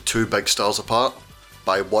kept the two big stars apart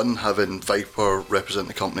by one having Viper represent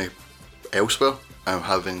the company elsewhere and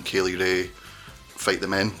having Kaylee Ray fight the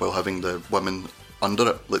men while having the women under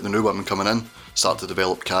it, like the new women coming in, start to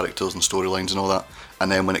develop characters and storylines and all that,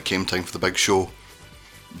 and then when it came time for the big show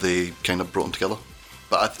they kind of brought them together.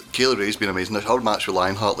 But Kaylee Ray's been amazing. Her match with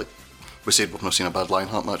Lionheart, like we said, we've not seen a bad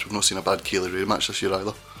Lionheart match, we've not seen a bad Kaylee Ray match this year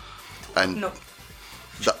either. And No.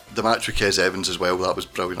 the match with Kez Evans as well, that was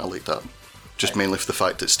brilliant. I liked that. Just mainly for the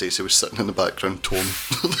fact that Stacey was sitting in the background torn.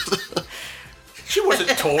 She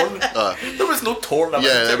wasn't torn. There was no torn about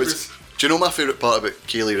Yeah, it. it was. Do you know my favourite part about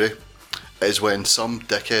Kaylee Ray? Is when some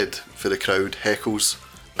dickhead for the crowd heckles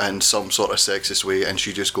in some sort of sexist way and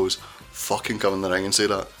she just goes, fucking come in the ring and say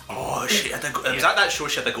that. Oh, she had a go. Was that show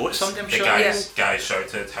she had to go at something? I'm The sure. guy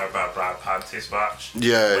shouted how about Brad Panty's match.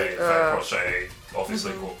 Yeah. When Viper was trying to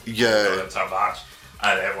obviously go Yeah. into a match,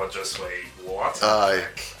 and everyone just like, what? Aye.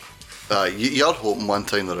 You're hoping one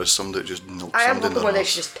time there is somebody that just knocks I am somebody in hoping the one day arse.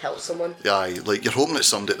 she just tells someone. Aye, like you're hoping it's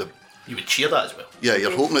somebody that. You would cheer that as well. Yeah,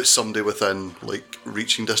 you're hoping it's somebody within like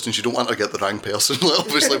reaching distance. You don't want to get the wrong person.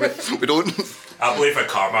 Obviously, we don't. I believe at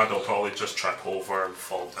Karma they'll probably just trip over and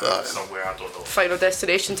fall down somewhere, I don't know. Final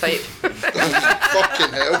destination type.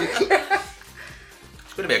 Fucking hell.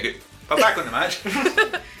 It's going to be a good. But back on the match.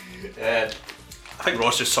 I think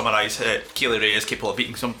Ross just summarised Kaylee Ray is capable of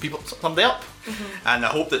beating somebody up, and I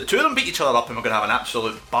hope that the two of them beat each other up, and we're going to have an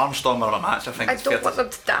absolute barnstormer of a match. I think. I it's fair don't want to-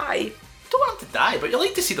 them to die. Don't want them to die, but you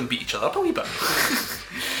like to see them beat each other up a wee bit.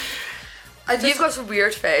 You've got some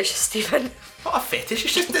weird fetish, Stephen. Not a fetish.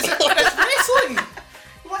 It's just it's wrestling.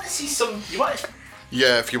 You want to see some. You want.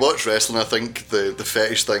 Yeah, if you watch wrestling, I think the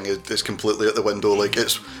fetish thing is completely out the window. Like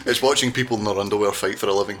it's watching people in their underwear fight for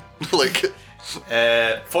a living. Like.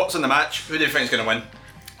 Thoughts on the match? Who do you think is going to win?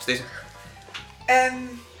 Stacey?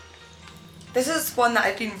 This is one that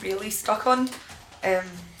I've been really stuck on.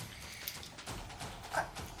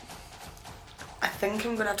 I think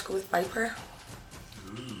I'm gonna have to go with Viper.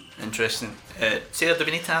 Interesting. Sarah, do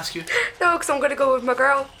we need to ask you? No, because I'm going to go with my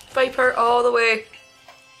girl, Viper, all the way.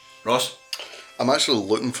 Ross? I'm actually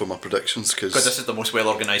looking for my predictions Because because this is the most well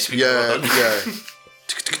organised people I've done. yeah.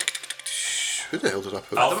 Who the hell did I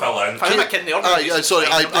put? I'll fill in. I think in the organisation Sorry,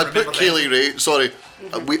 side, I remember put them. Kaylee Ray. Sorry,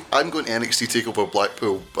 I'm going to NXT Takeover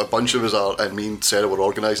Blackpool. A bunch of us are, and me and Sarah were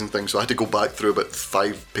organising things, so I had to go back through about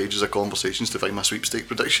 5 pages of conversations to find my sweepstake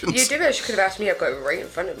predictions. You do wish you could have asked me. I've got it right in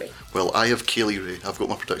front of me. Well, I have Kaylee Ray. I've got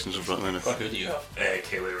my predictions in front of me now. Who do you have?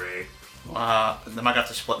 Kaylee Ray. Then I got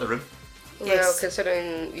to split the room. Well, Yes.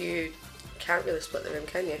 considering you can't really split the room,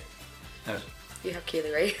 can you? No. You have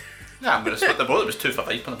Kaylee Ray. Yeah, I'm going to split the both. It was 2 for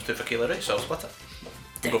Viper and it was 2 for Kaylee Ray, so I'll split it.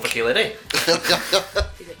 We'll go for Kaylee Ray.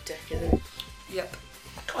 He's a dick, isn't he? Yep.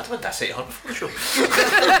 God, what did I say to her before the show?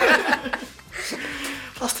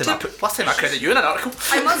 Last time I credit you in an article.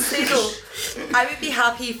 I must say though, I would be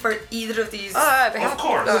happy for either of these. I'd be happy.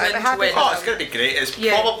 course. No, I'd be happy. win. Oh, it's going to be great. It's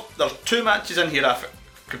Yeah. probably there's 2 matches in here that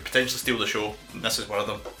could potentially steal the show, and this is one of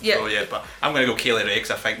them. Yeah. So yeah, but I'm going to go Kaylee Ray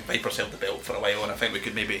because I think Viper's held the belt for a while, and I think we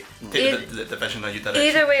could maybe take the division in a new direction.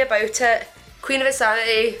 Either way about it, Queen of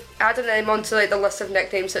Insanity, adding them onto like the list of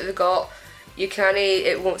nicknames that we've got,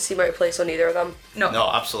 it won't seem out of place on either of them.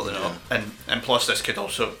 No, absolutely not. And plus, this could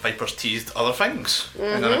also Viper's teased other things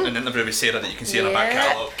in an interview with Sarah that you can see in the back Yeah.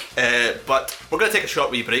 catalogue. But we're going to take a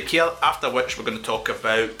short wee break here. After which, we're going to talk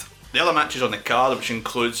about the other matches on the card, which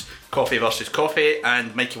includes Coffee versus Coffee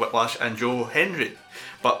and Mikey Whiplash and Joe Hendry.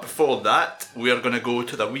 But before that, we are going to go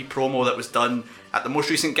to the wee promo that was done at the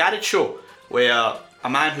most recent Garage show, where a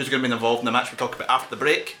man who's going to be involved in the match we talk about after the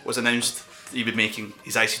break was announced he would be making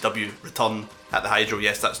his ICW return at the Hydro.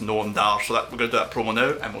 Yes, that's Noam Dar. So we're going to do that promo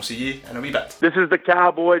now, and we'll see you in a wee bit. This is the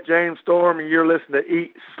Cowboy James Storm, and you're listening to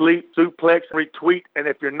Eat, Sleep, Suplex, Retweet, and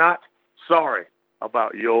if you're not, sorry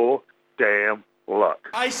about your damn luck.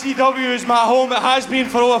 ICW is my home. It has been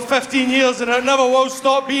for over 15 years, and it never will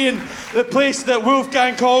stop being the place that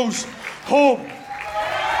Wolfgang calls home.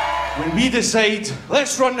 When we decide,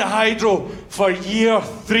 let's run the Hydro for year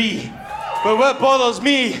 3. But what bothers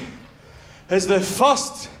me is the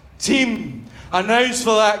first team announced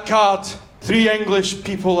for that card. 3 English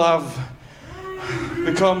people have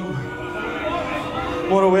become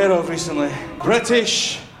more aware of recently.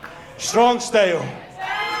 British strong style.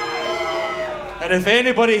 And if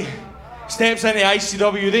anybody steps into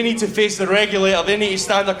ICW, they need to face the regulator. They need to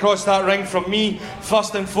stand across that ring from me,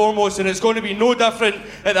 first and foremost. And it's going to be no different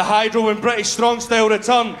at the Hydro when British Strong Style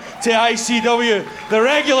return to ICW. The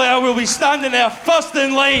regulator will be standing there first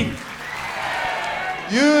in line.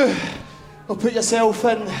 You will put yourself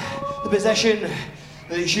in the position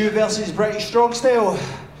that it's you versus British Strong Style.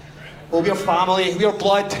 Well, we're family, we're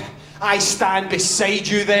blood. I stand beside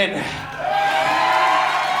you then.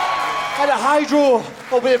 At the Hydro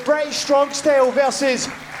will be British Strong Style versus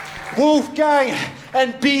Wolfgang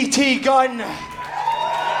and BT Gunn.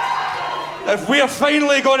 If we're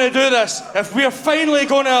finally going to do this, if we're finally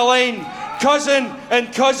going to align cousin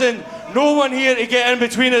and cousin, no one here to get in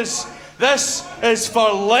between us. This is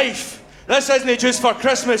for life. This isn't just for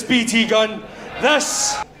Christmas, BT Gunn.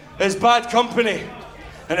 This is bad company.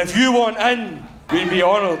 And if you want in, we'd be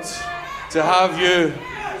honoured to have you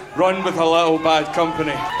run with a little bad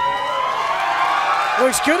company.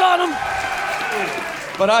 Looks good on him.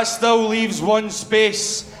 But that still leaves one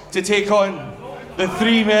space to take on the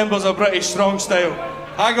 3 members of British Strong Style.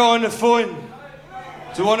 I got on the phone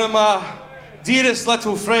to one of my dearest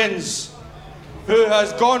little friends who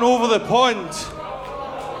has gone over the pond,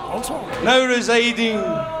 now residing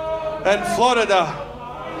in Florida.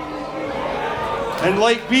 And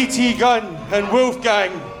like BT Gunn and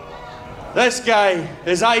Wolfgang, this guy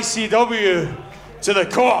is ICW to the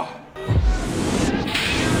core.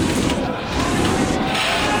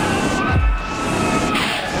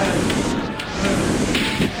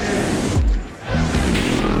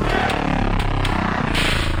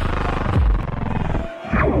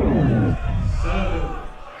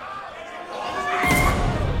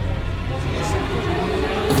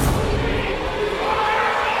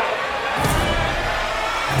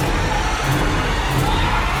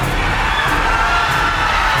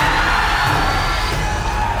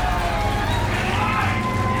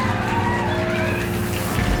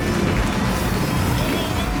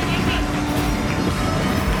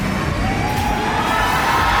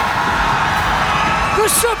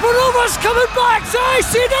 Supernova's coming back to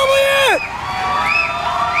ICW!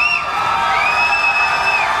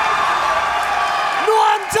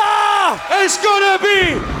 Noam Dar! It's gonna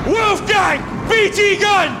be Wolfgang, BT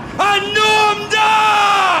Gunn, and Noam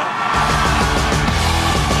Dar!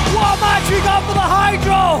 What a match we got for the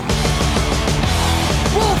Hydro!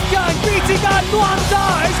 Wolfgang, BT Gunn, Noam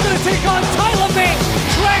Dar is gonna take on Tyler Mate,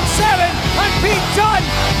 Trent Seven, and Pete Dunne!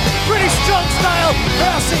 British Strong Style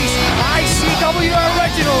versus ICW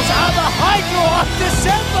Originals at the Hydro on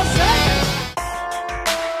December 2nd.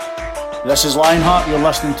 This is Lionheart, you're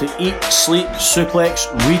listening to Eat, Sleep, Suplex,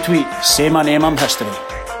 Retweet. Say my name, I'm history.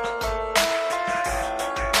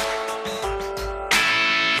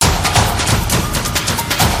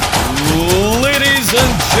 Ladies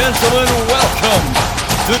and gentlemen, welcome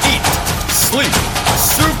to Eat, Sleep,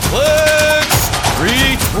 Suplex,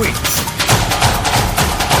 Retweet.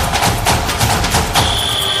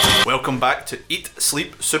 Welcome back to Eat,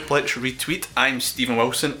 Sleep, Suplex, Retweet. I'm Stephen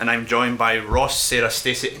Wilson and I'm joined by Ross, Sarah,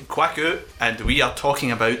 Stacey and Kwaku, and we are talking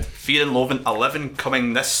about Fear and Loathing 11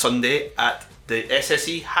 coming this Sunday at the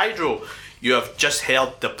SSE Hydro. You have just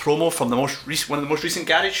heard the promo from one of the most recent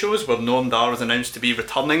garage shows where Noam Dar was announced to be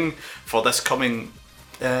returning for this coming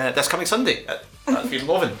Sunday at Fear and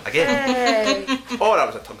Loathing again. Oh, that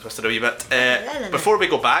was a tongue twister a wee bit. Before we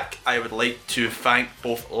go back, I would like to thank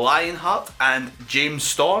both Lionheart and James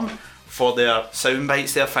Storm for their sound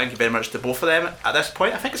bites there. Thank you very much to both of them. At this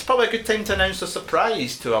point, I think it's probably a good time to announce a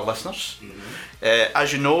surprise to our listeners.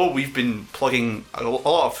 As you know, we've been plugging a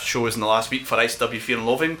lot of shows in the last week for ICW Fear and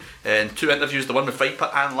Loathing, and 2 interviews, the one with Viper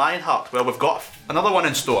and Lionheart. Well, we've got another one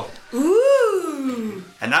in store. Ooh!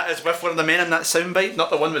 And that is with one of the men in that soundbite, not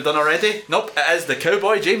the one we've done already. Nope, it is the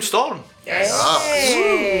Cowboy James Storm.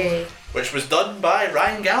 Hey. Which was done by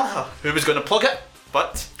Ryan Gallagher, who was going to plug it,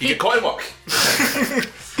 but he got caught in work.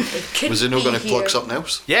 Was he not going to plug something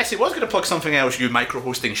else? Yes, he was going to plug something else, you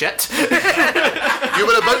micro-hosting shit. You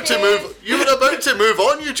were about to move. You were about to move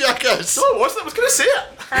on, you jackass. No, I wasn't. I was going to say it.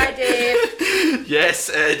 Hi, Dave. Yes,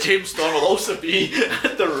 James Storm will also be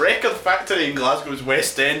at the Record Factory in Glasgow's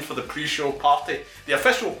West End for the pre-show party, the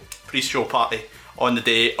official pre-show party on the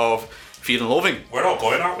day of Fear and Loathing. We're not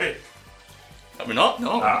going, aren't we? Are we not?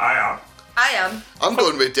 No. I am. I am. I'm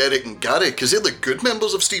going with Derek and Gary because they're the good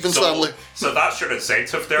members of Stephen's family. So that's your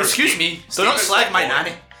incentive there. Excuse me, do not slag my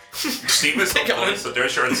nanny. Stephen's not going, so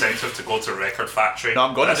there's your incentive to go to Record Factory. No,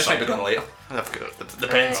 I'm going. I this just might be summer. going later. It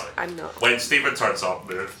depends. I'm not. When Stephen turns up,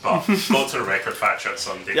 move. But go to the Record Factory on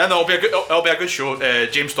Sunday. Yeah, no, it'll be a good show.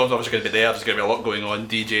 James Storm's obviously going to be there. There's going to be a lot going on,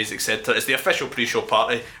 DJs, etc. It's the official pre-show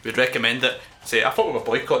party. We'd recommend it. Say, I thought we were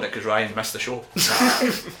boycotting it because Ryan missed the show.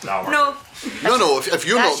 No. No. If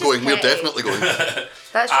you're That's not going, just we're petty. definitely going. That's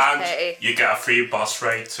just And petty. you get a free bus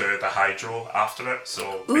ride to the Hydro after it.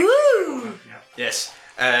 So Ooh! Yes.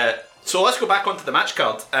 So let's go back onto the match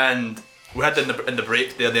card, and we had in the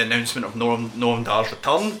break there the announcement of Noam Dar's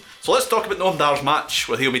return. So let's talk about Noam Dar's match,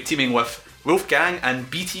 where he'll be teaming with Wolfgang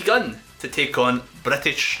and BT Gunn to take on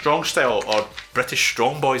British Strong Style, or British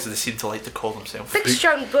Strong Boys as they seem to like to call themselves. Big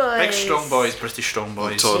strong boys. Big Strong Boys, British Strong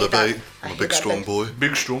Boys. Talk about. I I'm a hate big that strong big- boy.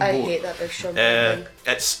 Big Strong I Boy. hate that big strong boy.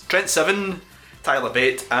 It's Trent Seven, Tyler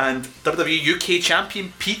Bate, and WWE UK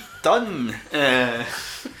Champion Pete Dunne.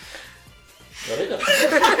 Would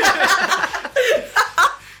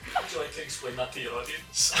you like to explain that to your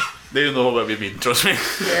audience? They know what we mean, trust me.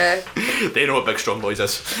 Yeah. They know what Big Strong Boys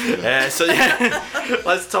is. So yeah,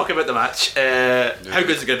 let's talk about the match. How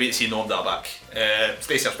good is it going to be to see Noam Dar back?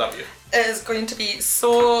 Stacey, I'll start with you. It is going to be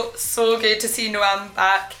so good to see Noam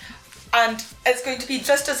back, and it's going to be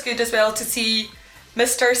just as good as well to see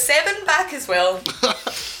Mr. Seven back as well.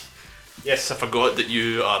 Yes, I forgot that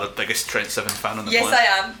you are the biggest Trent Seven fan on the Yes, planet.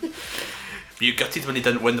 I am. Were you gutted when he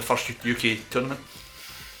didn't win the first UK tournament?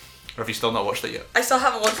 Or have you still not watched it yet? I still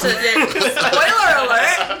haven't watched it yet. Spoiler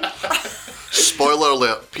alert! Spoiler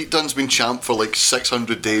alert: Pete Dunne's been champ for like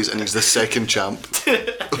 600 days, and he's the second champ.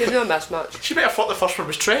 You've not missed much. She might have thought the first one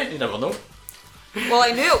was Trent, you never know. Well,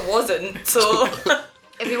 I knew it wasn't, so.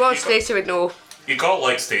 If you watched Stacey would know. you gotta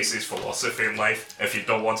like Stacey's philosophy in life. If you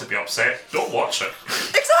don't want to be upset, don't watch it.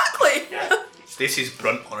 Exactly! Stacey's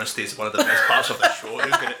brunt honesty is one of the best parts of the show.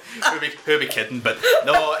 Who'll be kidding? But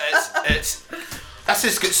no, it's this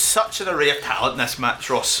has got such an array of talent in this match,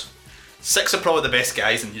 Ross. 6 of probably the best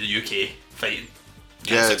guys in the UK fighting.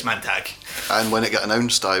 Yeah. 6-man tag. And when it got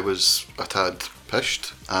announced, I was a tad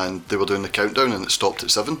pissed, and they were doing the countdown, and it stopped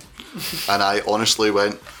at 7. And I honestly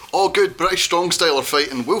went, "Oh, good! British Strong Style are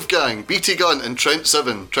fighting Wolfgang, BT Gunn, and Trent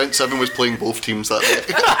Seven." Trent Seven was playing both teams that day.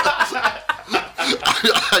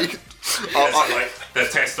 It's like the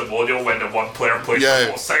testimonial when the one player plays Yeah.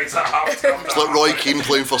 for both sides at half time. It's like Roy Keane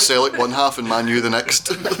playing for Celtic one half and Man U the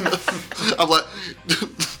next. I'm like,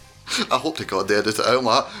 I hope to God they edit it out. I'm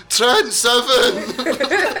like, Trent Seven!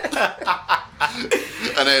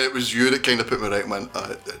 And then it was you that kind of put me right and went,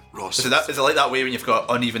 Ross. Is it like that way when you've got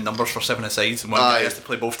uneven numbers for 7 asides and one guy Aye. has to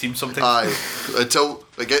play both teams sometimes? Aye, until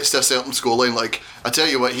it gets to a certain scoreline, like, I tell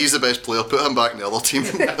you what, he's the best player, put him back in the other team.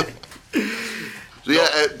 So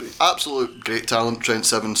yeah, absolute great talent. Trent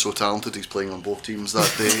Seven, so talented, he's playing on both teams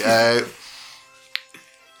that day.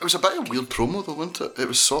 It was a bit of a weird promo though, wasn't it? It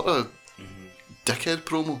was sort of dickhead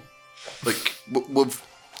promo. Like,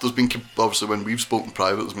 there's been, obviously when we've spoken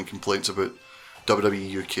private, there's been complaints about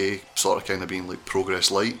WWE UK sort of kind of being like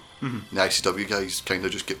Progress Light. And the ICW guys kind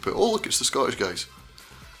of just get put, oh look, it's the Scottish guys.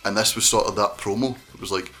 And this was sort of that promo. It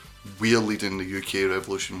was like, we're leading the UK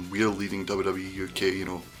revolution, we're leading WWE UK, you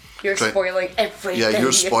know. You're spoiling everything. Yeah,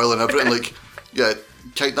 you're spoiling everything. Like, yeah,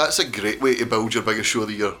 that's a great way to build your biggest show of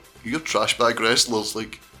the year. You're trash bag wrestlers.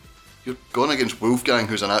 Like, you're going against Wolfgang,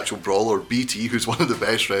 who's an actual brawler, BT, who's one of the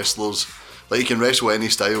best wrestlers. Like, he can wrestle any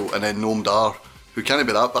style, and then Noam Dar, who can't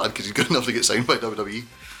be that bad because he's good enough to get signed by WWE.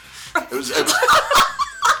 It was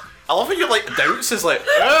I love how you like doubts is like,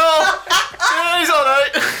 well, yeah, he's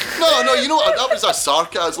alright. no, you know what? That was a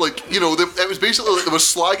sarcasm. Like, you know, it was basically like they were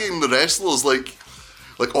slagging the wrestlers, like,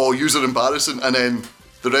 oh, you're embarrassing, and then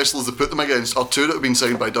the wrestlers they put them against are two that have been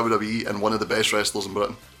signed by WWE and one of the best wrestlers in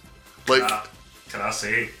Britain. Like, can I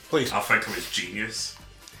say? Please. I think it was genius.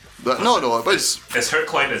 no, it was. It's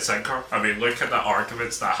hook, line, and sinker. I mean, look at the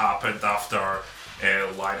arguments that happened after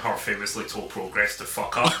Lionheart famously told Progress to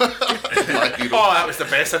fuck up. Oh, that was the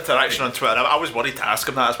best interaction on Twitter. I was worried to ask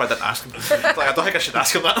him that, that's why I didn't ask him. Like, I don't think I should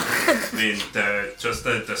ask him that. I mean,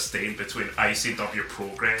 the disdain between ICW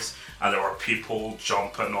Progress, and there were people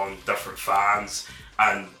jumping on different fans,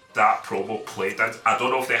 and that promo played it. I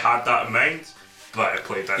don't know if they had that in mind, but it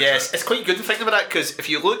played it. Yes, it's quite good to think about that, because if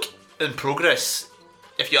you look in Progress,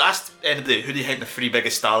 if you asked anybody who do you think the three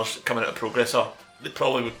biggest stars coming out of Progress are,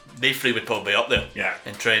 they three would probably be up there. Yeah.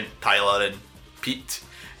 And Trent, Tyler, and Pete.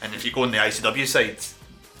 And if you go on the ICW side,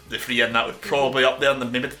 the three in that would probably up there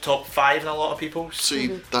in maybe the top 5 in a lot of people. See,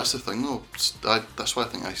 that's the thing though. That's why I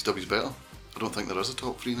think ICW's better. I don't think there is a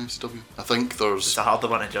top 3 in ICW. I think there's... It's a harder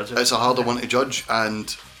one to judge. It's a harder one to judge,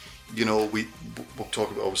 and you know we'll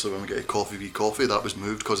talk about obviously when we get to Coffee v Coffee. That was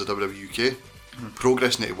moved because of WWE UK.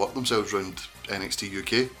 Progress need to work themselves around NXT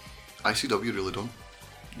UK. ICW really don't.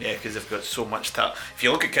 Yeah, because they've got so much talent. If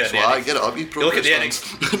you look at kind of So I get it up, you look at the Progress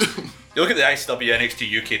NXT, you look at the ICW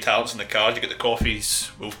NXT UK talents in the card. You get the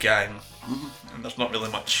Coffees, Wolfgang, and there's not really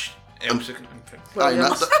much else. Well,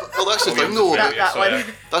 that's the thing though. That one.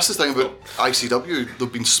 That's the thing about ICW.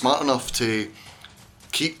 They've been smart enough to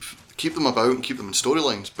keep them about and keep them in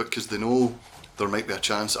storylines, because they know there might be a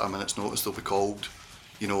chance at a minute's notice they'll be called,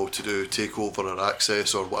 you know, to do takeover or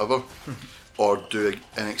access or whatever, or do an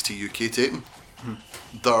NXT UK taping.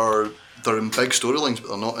 They're in big storylines, but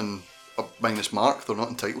they're not in minus Mark. They're not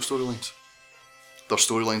in title storylines. They're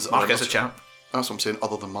storylines that Mark are is a champ. That's what I'm saying.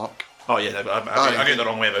 Other than Mark. Oh yeah, I get the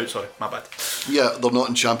wrong way about. Sorry, my bad. Yeah, they're not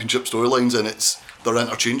in championship storylines, and they're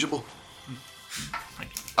interchangeable.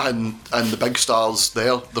 And the big stars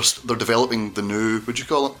they're developing the new, what do you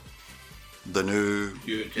call it? The new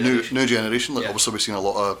generation. Like, obviously we've seen a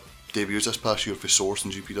lot of debuts this past year for Source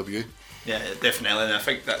and GPWA. Yeah, definitely, and I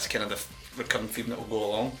think that's kind of the recurring theme that will go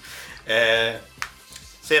along.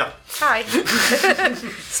 Sarah. Hi.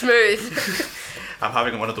 Smooth. I'm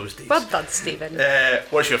having one of those days. Well done, Stephen.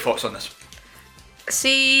 What's your thoughts on this?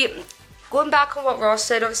 See, going back on what Ross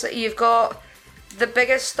said, obviously you've got the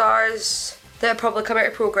biggest stars that are probably come out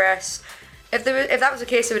of Progress. If that was the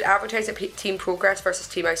case, they would advertise it Team Progress versus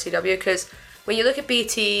Team ICW, because when you look at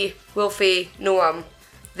BT, Wolfie, Noam,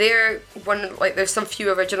 they're one, like, there's some few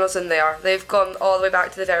originals in there. They've gone all the way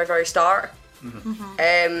back to the very, very start.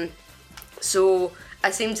 So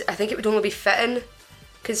I think it would only be fitting,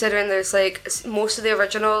 considering there's like most of the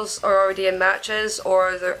originals are already in matches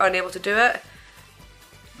or they're unable to do it.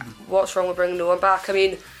 What's wrong with bringing Noam back? I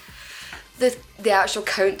mean, the actual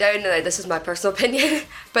countdown, and this is my personal opinion,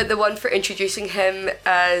 but the one for introducing him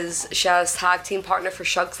as Shaz's tag team partner for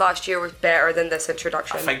Shugs last year was better than this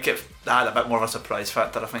introduction. I think it had a bit more of a surprise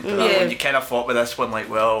factor. I think to that one. You kind of thought with this one, like,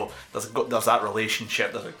 well, there's that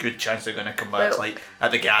relationship. There's a good chance they're going to come back. It's like at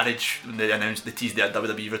the garage when they announced the teased their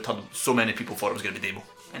WWE return. So many people thought it was going to be Demo,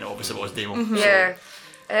 and it obviously was Demo. Yeah,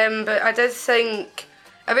 but I did think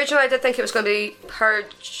originally it was going to be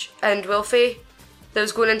Purge and Wolfie that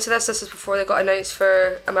was going into this. This is before they got announced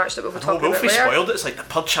for a match that we'll be talking about Wolfie later. spoiled it. It's like the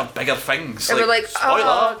Purge have bigger things. And we're like, spoiler.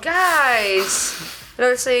 oh, guys. And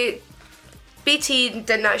obviously, BT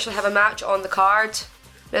didn't actually have a match on the card.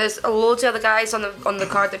 There's loads of other guys on the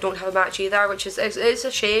card that don't have a match either, which is it's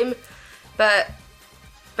a shame. But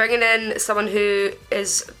bringing in someone who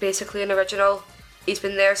is basically an original, he's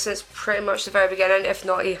been there since pretty much the very beginning. If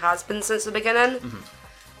not, he has been since the beginning.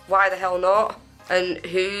 Why the hell not? And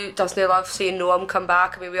who doesn't love seeing Noam come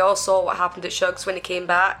back? I mean, we all saw what happened at Shugs when he came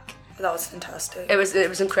back. That was fantastic. It was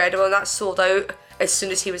incredible, and that sold out as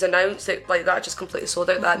soon as he was announced. That just completely sold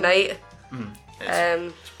out that night.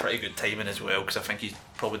 It's pretty good timing as well, because I think he's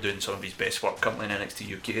probably doing some of his best work currently in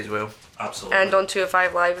NXT UK as well. Absolutely. And on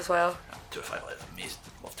 205 Live as well. 205 Live, amazing.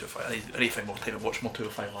 Love 205. I need to find more time to watch more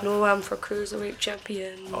 205 Live. Noam for Cruiserweight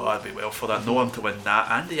Champion. Oh, I'd be well for that. No one to win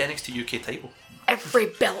that and the NXT UK title. Every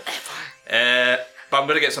belt ever. But I'm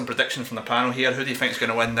going to get some predictions from the panel here. Who do you think is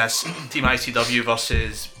going to win this? Team ICW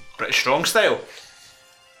versus British Strong Style?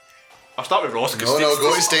 I'll start with Ross. No,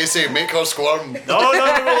 go to Stacey, make her squirm.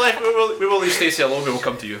 No, we will leave Stacey alone. We will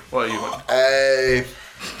come to you. What are you wanting?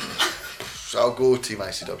 I'll go Team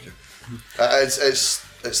ICW.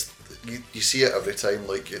 It's you see it every time.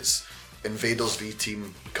 Like, it's Invaders v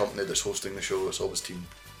Team Company that's hosting the show. It's always Team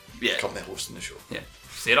Yeah. company hosting the show. Yeah.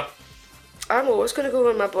 Sarah? I'm always going to go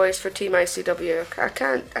with my boys for Team ICW. I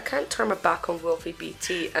can't turn my back on Wolfie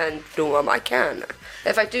BT and Noam. I can.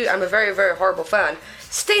 If I do, I'm a very, very horrible fan.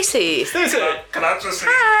 Stacey! Can I just say,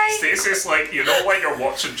 Hi. Stacey's like, you know when you're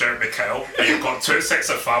watching Jeremy Kyle and you've got two sets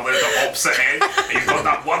of family at the opposite end and you've got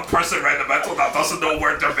that one person right in the middle that doesn't know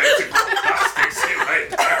where they're meant to go? That's Stacey right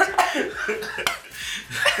there.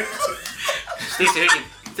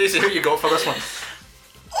 Stacey, who you got for this one?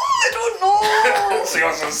 I don't know. See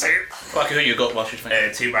what I'm saying? Fuck, who you got, Welsh?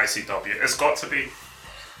 Team ICW. It's got to be.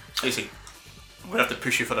 Stacey, I'm going to have to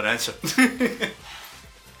push you for an answer.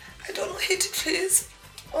 I don't know who to choose.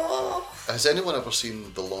 Oh. Has anyone ever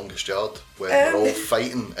seen The Longest Yard when they're all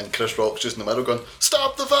fighting and Chris Rock's just in the middle going,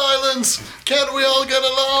 "Stop the violence! Can't we all get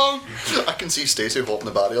along?" I can see Stacey hopping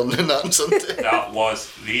the barrier and doing that on Sunday. That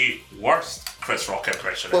was the worst Chris Rock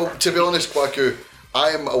impression Well, ever. to be honest, Kwaku,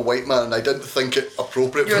 I am a white man and I didn't think it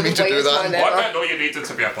appropriate You're for me the to do whitest that. man Why did I know you needed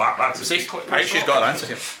to be a black man to speak like I think she's got an answer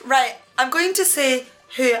here. Right, I'm going to say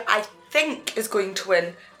who I think is going to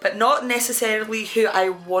win, but not necessarily who I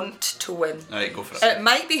want to win. Alright, go for it. It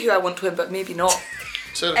might be who I want to win, but maybe not.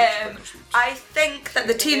 So, I think that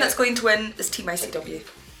the team that's going to win is Team ICW.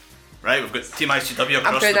 Right, we've got Team ICW I'm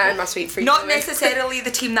across putting the that in my board. sweet free. Not necessarily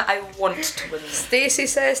the team that I want to win. Stacey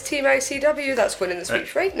says Team ICW. That's winning the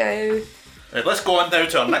sweep right now. Right, let's go on now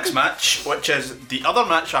to our next match, which is the other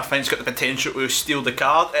match I think's got the potential to steal the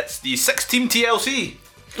card. It's the 6-team TLC.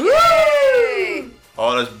 Yay!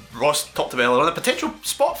 Or as Ross talked about earlier, the potential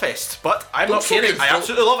spot fest. But I'm not kidding, I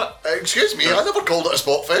absolutely love it. excuse me, I never called it a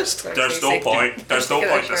spot fest. There's no point. There's no Get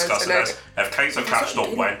point insurance discussing tonight. this. If Kings of Catch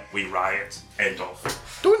don't win, we riot. End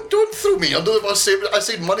of. Don't throw me under the bus. I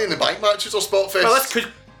said Money in the Bank matches or spot fest. Well, this could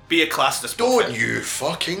be a class of spot Don't fest. you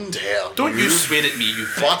fucking dare. Don't you swear at me, you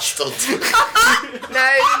bastard.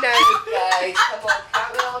 No, guys. Come on,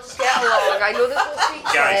 can't we all just get along? I know there's no sweet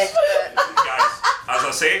Guys. fest, but... Guys, as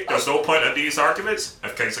I say, there's no point in these arguments.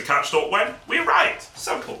 If Kings of Catch don't win, we riot.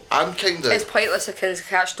 Simple. I'm kind It's of pointless if Kings of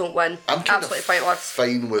Catch don't win. I'm kind Absolutely of pointless.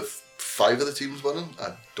 fine with 5 of the teams winning.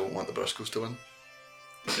 I don't want the Briscoes to win.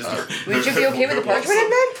 Would you be okay with the Purge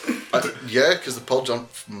winning then? Yeah, because the Purge aren't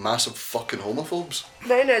massive fucking homophobes.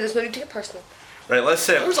 No, there's no need to get personal. Right, let's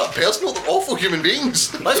How's that personal? They're awful human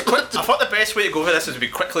beings. let's quick. I thought the best way to go for this is we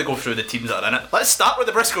quickly go through the teams that are in it. Let's start with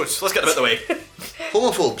the Briscoes. Let's get them out of the way.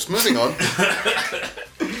 Homophobes. Moving on.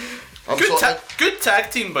 I'm sorry. Good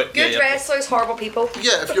tag team, but Good yeah. wrestlers, horrible people.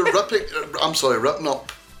 Yeah, if you're ripping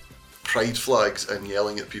up pride flags and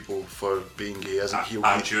yelling at people for being gay isn't heel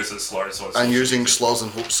And hate. using slurs on And social using media. slurs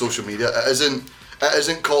on social media. It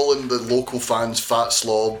isn't calling the local fans fat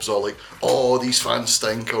slobs or like, oh, these fans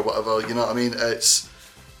stink or whatever. You know what I mean? It's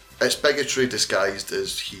bigotry disguised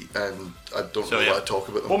as heat, and I don't So, really yeah. want to talk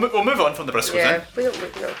about them. We'll move on from the Briscoes Yeah, then. we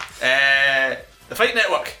don't know. The Fight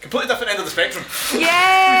Network, completely different end of the spectrum. Yay!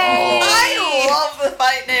 I love the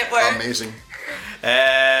Fight Network. Amazing.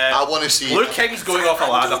 I I want to see. Luke King's going off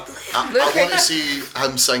a ladder. I want to see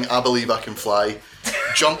him sing "I Believe I Can Fly,"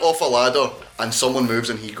 jump off a ladder, and someone moves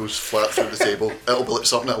and he goes flat through the table. It'll be like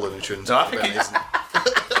something at Looney Tunes. No, I It'll be think amazing.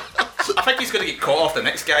 I think he's going to get caught off the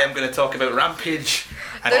next guy I'm going to talk about, Rampage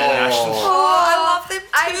and Oh. International. Oh, I love them too.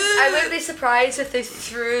 I wouldn't be surprised if they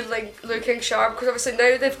threw like Luke King Sharp, because obviously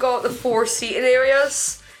now they've got the 4 seating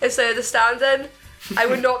areas instead of the stand-in. I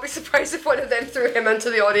would not be surprised if one of them threw him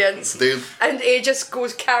into the audience and he just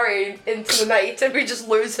goes carrying into the night and we just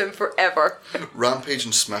lose him forever. Rampage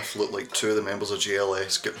and Smith look like 2 of the members of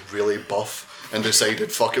JLS get really buff and decided,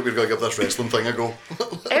 fuck it, we're going to give this wrestling thing a go.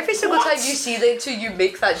 Every single time you see them two, you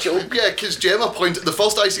make that joke. Yeah, because Gemma pointed, the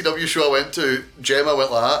first ICW show I went to, Gemma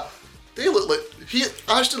went like that. They look like,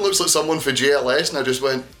 Ashton looks like someone for JLS, and I just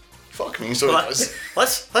went, fuck me, so it does.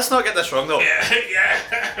 Let's not get this wrong though.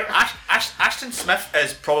 Yeah. Ashton Smith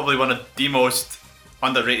is probably one of the most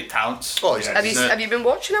underrated talents. Oh, he's Have you been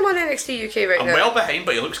watching him on NXT UK right I'm now? well behind,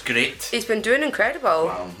 but he looks great. He's been doing incredible.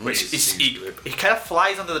 Which he kind of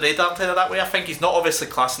flies under the radar that way. I think he's not obviously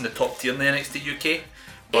classing the top tier in the NXT UK,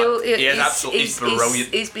 but he is absolutely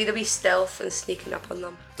brilliant. He's been a wee stealth and sneaking up on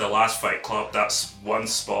them. The last Fight Club, that's one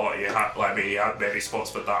spot he had. Well, I mean, he had many spots,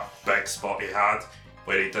 but that big spot he had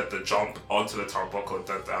where he did the jump onto the turnbuckle and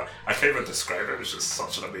did that. I can't even describe it. It was just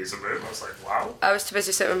such an amazing move. I was like, wow. I was too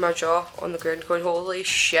busy sitting with my jaw on the ground going, holy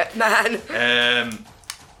shit, man.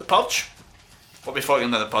 The Purge. What we thought in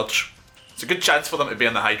the Purge? It's a good chance for them to be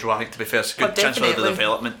on the Hydro. I think, to be fair, it's a good chance for the definitely.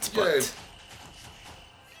 development. But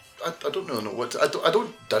I don't really know what to, I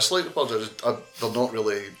don't dislike the Purge. They're not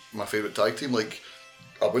really my favourite tag team. Like,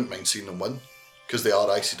 I wouldn't mind seeing them win because they are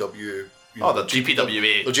ICW. they're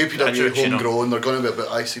GPWA. They're GPWA graduates, you know. homegrown. They're going to be a bit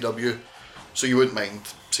ICW. So you wouldn't mind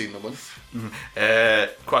seeing them win?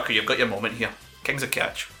 Quacker, you've got your moment here. Kings of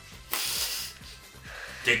Catch.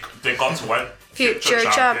 They got to win. Future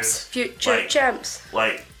champs. Future Like- champs.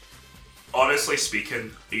 Like, honestly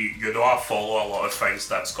speaking, you know I follow a lot of things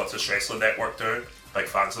that Scottish Wrestling Network do. Big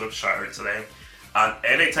fans of them, shout out to them. And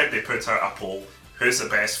anytime they put out a poll, who's the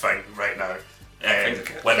best thing right now?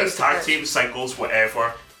 Whether it's tag team, singles,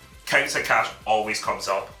 whatever, Kings of Cash always comes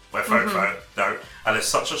up without doubt. And it's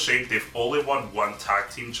such a shame they've only won one tag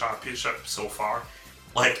team championship so far.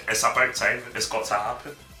 Like, it's about time. It's got to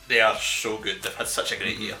happen. They are so good. They've had such a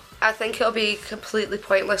great year. I think it'll be completely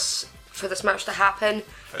pointless for this match to happen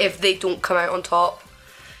if they don't come out on top.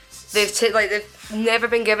 They've never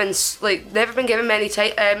been given many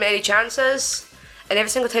chances, and every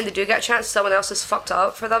single time they do get a chance, someone else has fucked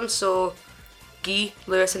up for them. So, Guy,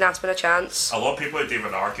 Lewis, and Aspen a chance. A lot of people would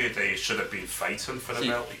even argue they should have been fighting for the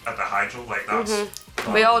belt at the Hydro. Like, that's.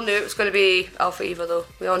 We all knew it was going to be Alpha Eva, though.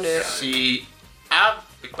 We all knew it. See, I'd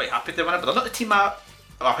be quite happy to win it, but they're not the team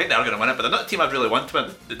I think they are going to win it, but they're not the team I'd really want to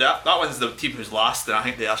win. That one's the team who's last, and I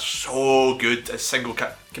think they are so good as single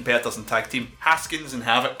competitors and tag team. Haskins and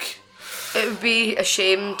Havoc. It would be a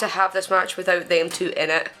shame to have this match without them two in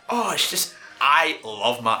it. Oh, it's just, I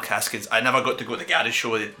love Mark Haskins. I never got to go to the garage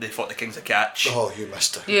show. They fought the Kings of Catch. Oh, you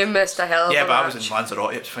missed it. You missed a hell of Yeah, a but I match. was in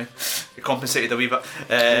Lanzarote. It's fine. It compensated a wee bit.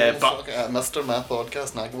 But Mr. My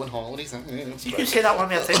podcast, not going holidays. you can say that one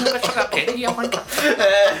more time. I'm gonna chuck that penny here, Mike.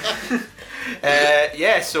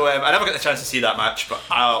 Yeah, so I never got the chance to see that match, but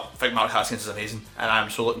I think Mark Haskins is amazing, and I'm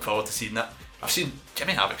so looking forward to seeing that. I've seen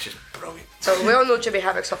Jimmy Havoc's just brilliant. So we all know Jimmy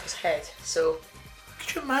Havoc's off his head, so...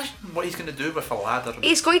 Could you imagine what he's going to do with a ladder?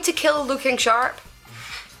 He's going to kill Looking Sharp.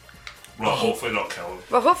 Well, hopefully not kill him.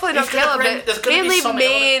 Well, hopefully not He's gonna kill him, bring- there's but gonna be mainly something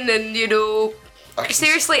main and, you know, I can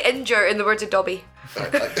seriously injure, in the words of Dobby.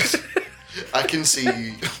 I can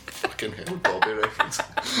see fucking hell, Dobby reference.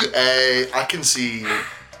 I can see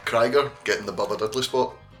Krieger getting the Bubba Dudley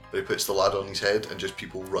spot where he puts the ladder on his head and just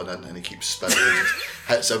people run in and he keeps spinning and just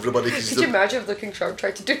hits everybody. Could you imagine if Looking Sharp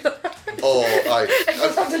tried to do that? Oh, aye. And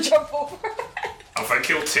just have to jump over. I think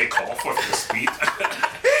he'll take off with the speed.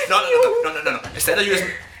 No. Instead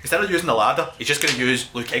of using the ladder, he's just going to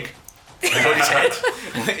use Luke King. Like on his head.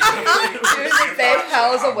 Use his best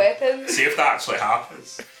pal as a weapon. See if that actually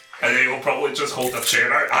happens. And then he'll probably just hold a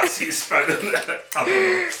chair out as he's spinning. I don't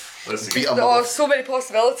know. Let's see. Beat a, Oh, so many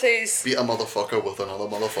possibilities. beat a motherfucker with another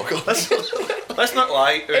motherfucker. Let's not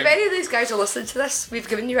lie. If any of these guys are listening to this, we've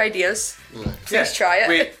given you ideas. Please try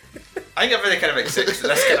it. I think everybody kind of accepts that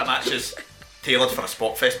this kind of match is tailored for a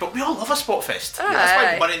spot fest, but we all love a spot fest. Aye. That's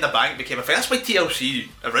why Money in the Bank became a thing. That's why TLC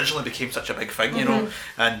originally became such a big thing, you know.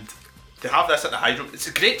 And to have this at the Hydro, it's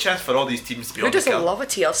a great chance for all these teams to be Who on the doesn't card. love a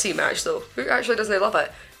TLC match though? Who actually doesn't love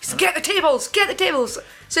it? He's get the tables, get the tables. As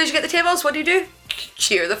soon as you get the tables, what do?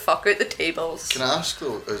 Cheer the fuck out the tables. Can I ask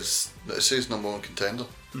though, it says number one contender.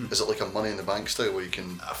 Is it like a Money in the Bank style where you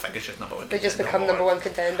can... I think it's just number one. They just become number one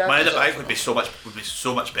contender. Money in the Bank would be so much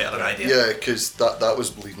better an idea. Yeah, because that was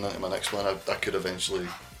bleeding into my next one. I could eventually,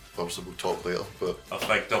 obviously we'll talk later, but... I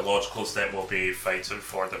think the logical step will be fighting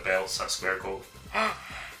for the belts at Square Goal.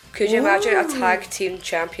 Could you imagine a tag team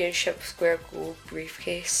championship square gold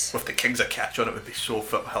briefcase? With the Kings of Catch on it would be so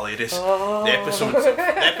hilarious. Oh. The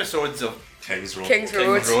episodes of Kings Road. Kings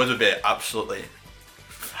Road. Kings Road would be absolutely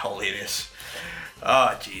hilarious.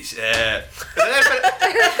 Oh jeez.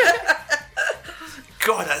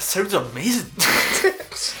 God, that sounds amazing.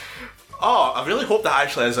 Oh, I really hope that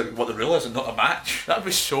actually is like what the rule is and not a match. That would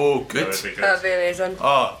be so good. That would be good. That'd be amazing.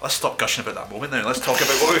 Oh, let's stop gushing about that moment now. Let's talk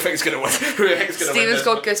about what we think's going to win. Who we think's going to win Steven's this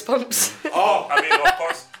got one. goosebumps. Oh, I mean,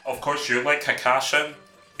 of course, you like to cash in.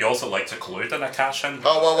 You also like to collude in a cash in.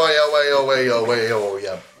 Oh,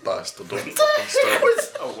 yeah, bastard. Don't fucking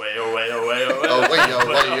start. Away.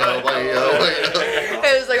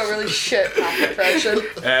 It was like a really shit half impression.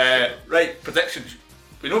 Right, predictions.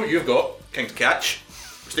 We know what you've got. Kings of Catch.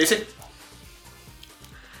 Stacey?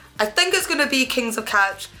 I think it's going to be Kings of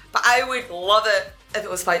Catch, but I would love it if it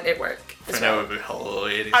was Fight Network. For now, it would be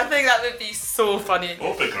hilarious. I think that would be so funny.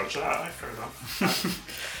 Oh, begrudge that. Fair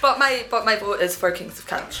enough. But my vote is for Kings of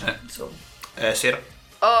Catch. So Sarah?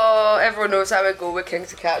 Oh, everyone knows I would go with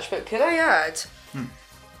Kings of Catch, but can I add?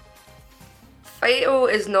 Fighto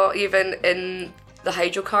is not even in the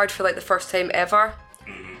Hydro card for like the first time ever.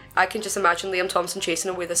 I can just imagine Liam Thompson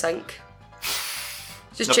chasing away the sink.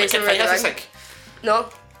 Just chasing around the ring. No.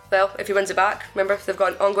 Well, if he wins it back, remember, they've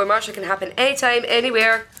got an ongoing match that can happen anytime,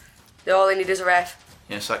 anywhere. All they need is a ref.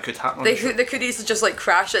 Yes, that could happen. They could easily just like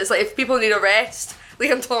crash it. It's like if people need a rest,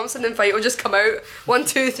 Liam Thompson and fight will just come out. 1,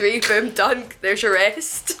 2, 3, boom, done. There's your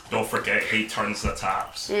rest. Don't forget, he turns the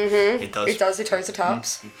taps. He does. He does. He turns the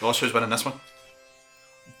taps. Ross, who's winning this one?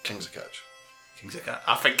 Kings of Catch. Kings of Catch.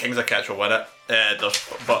 I think Kings of Catch will win it.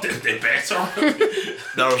 But They better.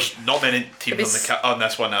 there's not many teams on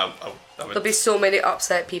this one. I There'll be so many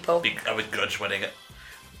upset people. I would grudge winning it.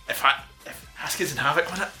 If Haskins and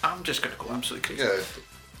Havoc win it, I'm just going to go absolutely crazy. Yeah,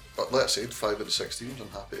 but let's say 5 of the 6 teams, I'm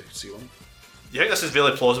happy to see one. You think this is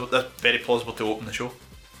really plausible? Very plausible to open the show.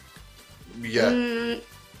 Yeah.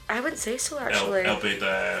 I wouldn't say so It'll, actually. it'll be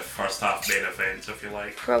the first half main event, if you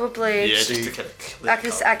like. Probably. Yeah, See, just to kind of clear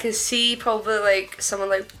it up. I can see probably like someone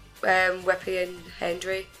like Whippy and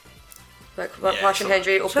Hendry, like Wash and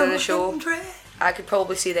Hendry opening the show. I could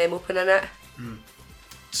probably see them opening it.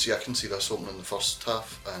 See, I can see this opening the first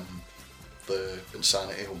half and the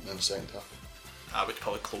Insanity opening the second half. I would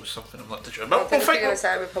probably close something. I'm not too sure. I But we'll think find you're gonna out. say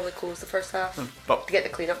I would probably close the first half But, to get the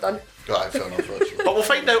cleanup done. Right, fair enough, actually. but we'll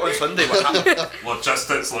find out on Sunday what happens.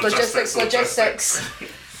 Logistics.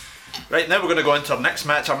 Right, now we're going to go into our next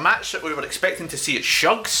match. Our match that we were expecting to see at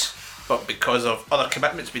Shugs, but because of other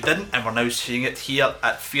commitments we didn't, and we're now seeing it here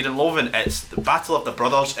at Fear and Loathing. It's the Battle of the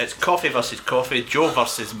Brothers. It's Coffee versus Coffee, Joe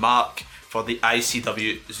versus Mark for the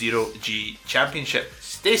ICW 0G Championship.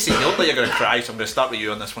 Stacey, you look like you're going to cry, so I'm going to start with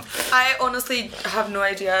you on this one. I honestly have no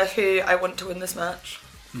idea who I want to win this match.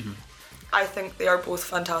 I think they are both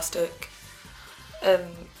fantastic.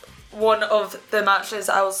 One of the matches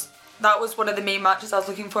that was one of the main matches I was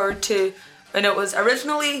looking forward to when it was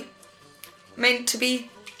originally meant to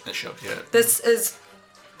be. It's Shugs, yeah. This is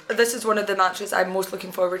one of the matches I'm most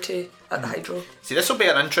looking forward to at the Hydro. See, this will be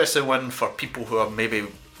an interesting one for people who are maybe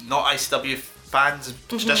not ICW fans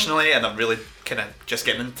traditionally and are really kind of just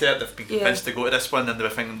getting into it. They've been convinced to go to this one and they were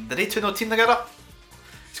thinking, did they two not team together?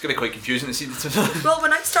 It's going to be quite confusing to see the two. Well,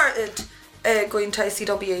 when I started going to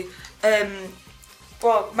ICW,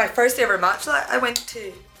 my first ever match that I went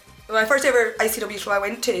to, my first ever ICW show I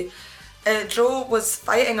went to, Joe was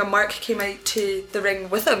fighting and Mark came out to the ring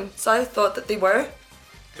with him, so I thought that they were.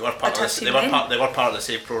 They were part of the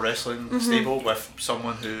same pro wrestling stable with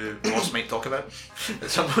someone who Ross might talk about at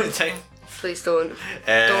some point in time. Please don't.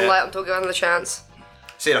 Don't let them talk about the chance.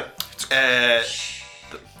 Sarah,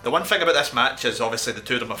 the one thing about this match is obviously the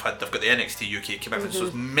two of them they've got the NXT UK commitment, so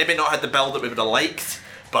it's maybe not had the build that we would have liked,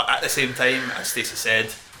 but at the same time, as Stacey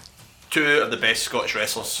said, two of the best Scottish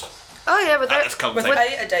wrestlers. Oh yeah, at this current time.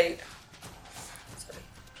 Without a doubt.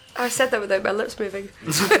 I said that without my lips moving.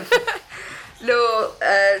 No,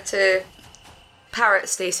 to parrot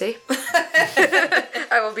Stacey.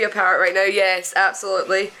 I will be a parrot right now, yes,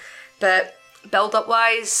 absolutely. But build-up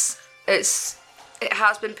wise, it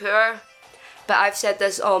has been poor. But I've said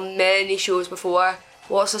this on many shows before.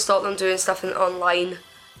 What's to stop them doing stuff online?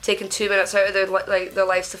 Taking 2 minutes out of their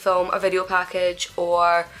lives to film a video package,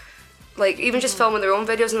 or like even just filming their own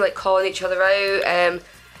videos and like calling each other out.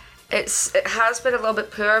 It has been a little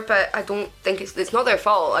bit poor, but I don't think it's not their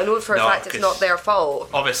fault. I know for a fact it's not their fault.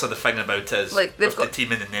 Obviously, the thing about it is like they've got the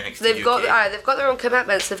team in the NXT they've UK. They've got their own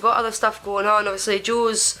commitments. They've got other stuff going on. Obviously,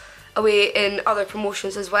 Joe's away in other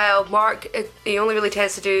promotions as well. Mark, he only really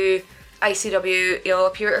tends to do ICW. He'll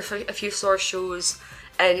appear at a few source shows,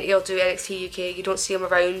 and he'll do NXT UK. You don't see him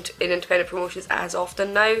around in independent promotions as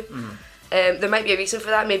often now. There might be a reason for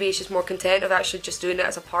that. Maybe he's just more content of actually just doing it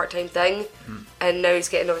as a part-time thing, and now he's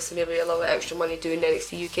getting obviously maybe a little bit extra money doing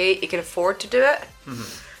NXT UK. He can afford to do it,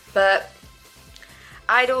 but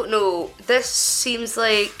I don't know. This seems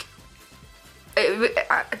like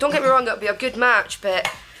don't get me wrong, it'll be a good match, but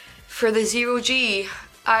for the 0G,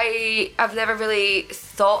 I've never really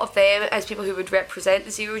thought of them as people who would represent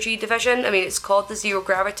the 0G division. I mean, it's called the Zero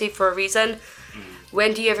Gravity for a reason.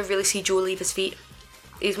 When do you ever really see Joe leave his feet?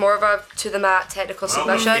 He's more of a to the mat technical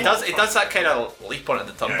submission. He does that kind of leap on at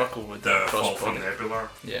the turnbuckle with the cross fall from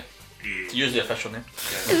Nebula. Yeah. To use the official name.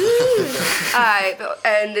 Aye,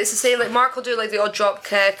 and it's the same. Like Mark will do like the odd drop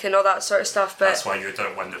kick and all that sort of stuff, but that's why you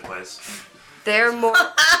don't win the place. They're more.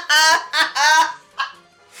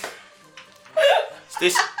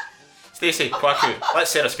 Stacey, Kwaku, let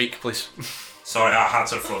Sarah speak, please. Sorry, I had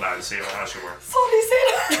to throw that in, Sarah, as you were. Sorry,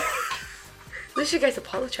 Sarah. At least you guys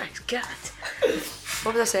apologise. God.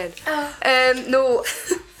 What was I saying? No,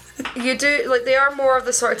 you do like they are more of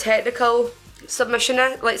the sort of technical submission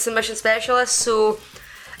specialists. So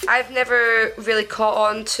I've never really caught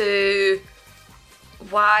on to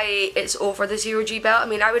why it's over the 0G belt. I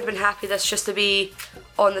mean, I would have been happy this just to be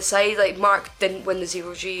on the side. Like Mark didn't win the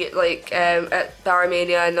 0G at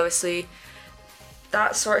Barrowmania, and obviously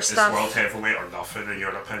that sort of stuff. Is world heavyweight or nothing in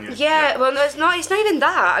your opinion? Yeah, well, no, it's not. It's not even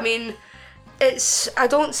that. I mean,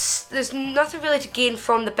 There's nothing really to gain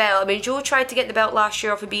from the belt. I mean, Joe tried to get the belt last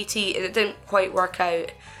year off of BT and it didn't quite work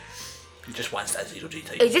out. He just wants that 0G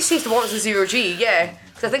title. He just seems to want the 0G, yeah.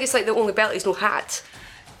 Because I think it's like the only belt he's no hat.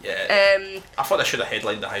 Yeah. I thought they should have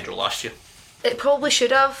headlined the Hydro last year. It probably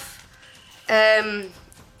should have.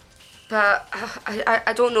 But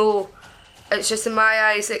I don't know. It's just in my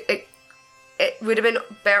eyes, it would have been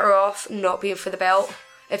better off not being for the belt.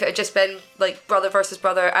 If it had just been like brother versus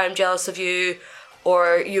brother, I'm jealous of you,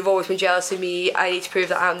 or you've always been jealous of me, I need to prove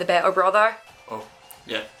that I'm the better brother. Oh,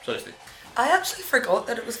 yeah, seriously. I actually forgot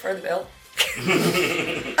that it was for the belt.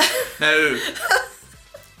 Now,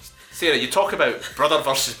 Sarah, you talk about brother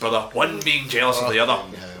versus brother, one being jealous of the other.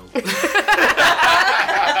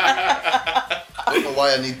 I don't know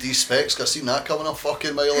why I need these specs, because I seen that coming a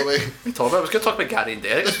fucking mile away. I was going to talk about Gary and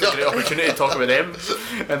Derek. It's a great opportunity to talk about them.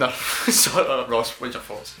 And Ross, what's your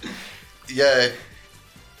thoughts? Yeah,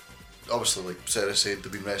 obviously, like Sarah said,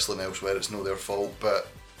 they've been wrestling elsewhere, it's not their fault, but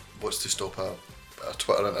what's to stop a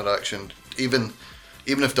Twitter interaction? Even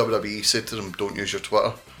if WWE said to them, don't use your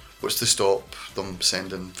Twitter, what's to stop them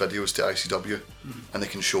sending videos to ICW and they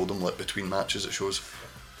can show them like between matches it shows,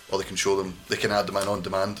 or they can add them in on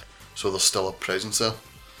demand, so there's still a presence there.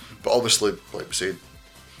 But obviously, like we said,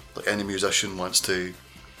 like any musician wants to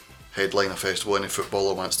headline a festival, any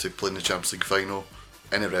footballer wants to play in the Champions League final,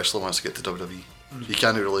 any wrestler wants to get to WWE. You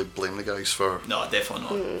can't really blame the guys for... No, definitely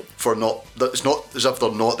not. For not... It's not as if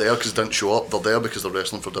they're not there because they didn't show up, they're there because they're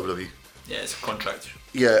wrestling for WWE. Yeah, it's a contract.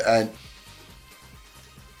 Yeah,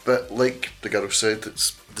 but like the girl said,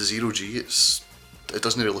 it's the 0G, it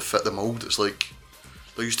doesn't really fit the mould. It's like,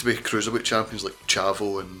 there used to be cruiserweight champions like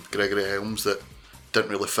Chavo and Gregory Helms that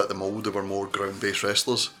didn't really fit the mould, they were more ground-based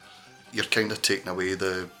wrestlers. You're kind of taking away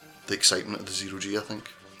the excitement of the 0G, I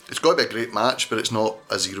think. It's got to be a great match, but it's not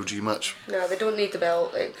a 0G match. No, they don't need the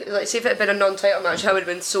belt. Like see if it had been a non-title match, I would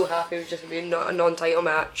have been so happy with just being not a non-title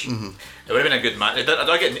match. It would have been a good match. I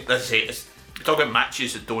don't get, let's say, we talk about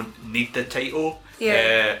matches that don't need the title.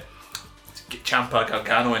 Yeah. Ciampa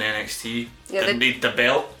Gargano in NXT Yeah, didn't need the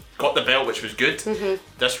belt. Got the belt, which was good.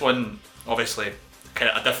 This one, obviously,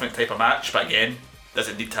 kind of a different type of match, but again,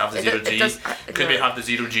 doesn't need to have the 0G. Could we have the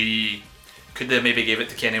 0G? Could they maybe give it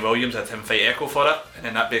to Kenny Williams, had him fight Echo for it, and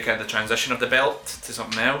then that'd be kind of the transition of the belt to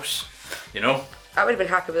something else, you know? I would have been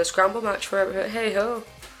happy with a scramble match for it, but hey ho.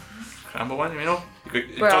 Scramble one, you know?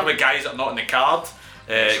 You talk about guys that are not on the card.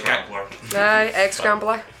 Scrambler. Egg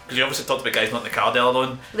scrambler. Because you obviously talked about guys not on the card earlier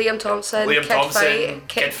on. Liam Thompson,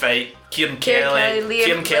 Kid Fight, Kieran Kelly.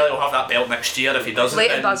 Kieran Kelly will have that belt next year if he doesn't.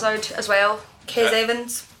 Leighton Buzzard as well. Kez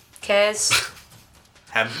Evans. Kez.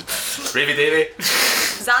 Him. Ravy Davey.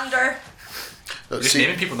 Xander. Just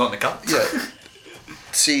naming people not in the card. Yeah.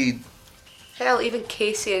 See... Hell, even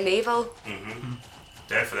Casey and Naval.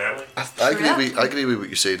 Definitely. I agree with what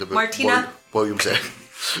you said about Martina. Williams Echo.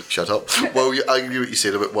 Shut up. Well, I agree with what you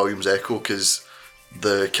said about Williams Echo, because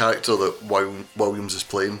the character that Williams is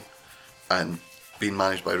playing and being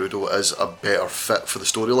managed by Rudo is a better fit for the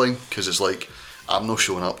storyline, because it's like, I'm not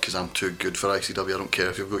showing up because I'm too good for ICW, I don't care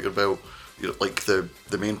if you've got your belt. You're, like the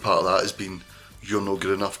main part of that has been, you're not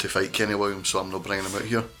good enough to fight Kenny Williams, so I'm not bringing him out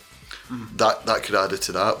here. That could add it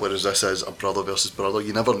to that, whereas this is a brother versus brother.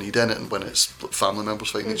 You never need anything when it's family members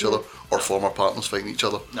fighting each other or former partners fighting each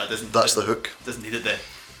other. No, it doesn't. That's the hook. Doesn't need it. The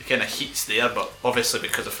kind of heat's there, but obviously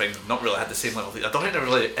because of things, not really had the same level. I don't think they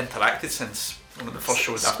really interacted since one of the first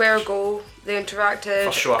shows. Square Go, they interacted.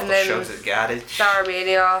 First show after shows at the garage.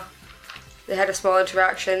 Starmania, they had a small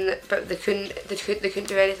interaction, but they couldn't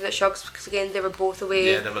do anything at Shugs because again they were both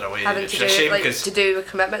away. Yeah, they were away. Having It's a shame because to do with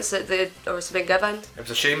commitments that they'd obviously been given. It was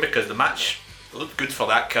a shame because the match looked good for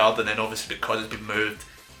that card, and then obviously because it's been moved,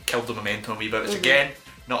 killed the momentum a wee bit. Which again,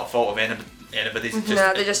 not a fault of anybody's.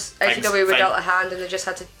 ICW were dealt a hand, and they just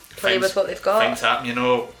had to play with what they've got. Things happen, you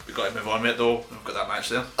know. We've got to move on with it though. We've got that match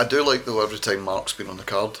there. I do like though every time Mark's been on the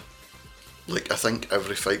card, like I think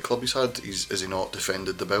every Fight Club he's had, has he not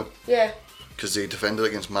defended the belt? Yeah. Because they defended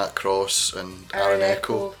against Matt Cross and Aaron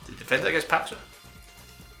Echo. Did they defend it against Patrick?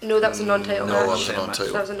 No, that was a non-title No, match. that was a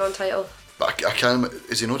non-title. That was a non-title. But I can't.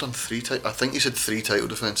 Is he not done 3 titles? I think he said 3 title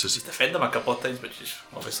defences. He's defended them a couple of times, which is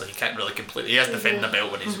obviously he can't really completely. He is defending the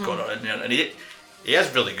belt when he's got it in there, and he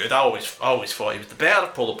is really good. I always thought he was the better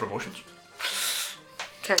of Polo Promotions.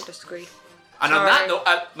 Can't disagree. And on that note,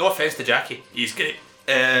 no offence to Jackie, he's great.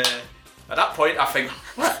 At that point, I think,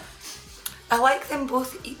 what? I like them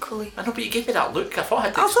both equally. I know, but you gave me that look. I thought I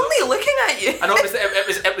had to. I was only looking at you. I know it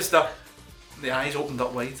was the eyes opened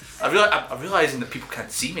up wide. I'm realising that people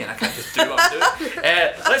can't see me and I can't just do what I'm doing.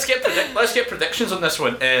 Let's get predictions on this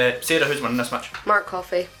one. Sarah, who's winning this match? Mark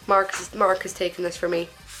Coffey. Mark has taken this for me.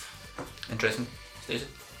 Interesting. Stacey?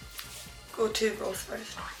 Go to Ross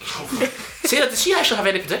first. Sarah, does she actually have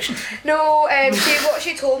any predictions? No, what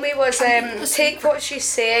she told me was take what she's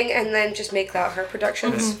saying and then just make that her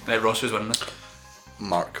predictions. Right, Ross, who's winning this?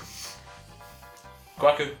 Mark.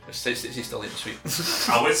 Kwaku, is Stacey still in the suite?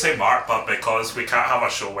 I would say Mark, but because we can't have a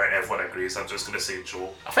show where everyone agrees, I'm just going to say Joe.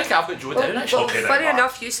 I think I've got Joe down actually. Well, Okay, then, funny Mark.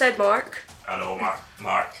 enough, you said Mark. I know,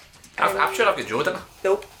 Mark. I'm sure I've got Joe, didn't I?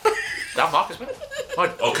 Nope. That Mark as well.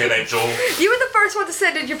 Oh, Okay then, Joe. You were the first one to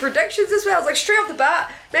send in your predictions as well. I was like, straight off the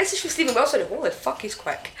bat, message from Stephen Wilson. Holy fuck, he's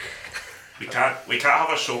quick. We can't have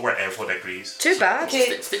a show where everyone agrees. Too bad.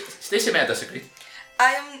 Stacey may disagree.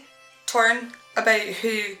 I am torn about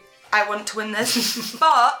who I want to win this,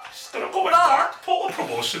 but Just gonna go with Mark. Polar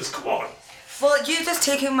Promotions, come on. well, you just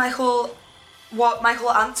taking my whole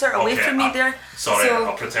answer away Okay, from me there. Sorry, So,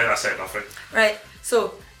 I'll pretend I said nothing. right.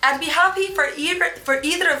 So I'd be happy for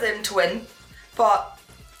either of them to win, but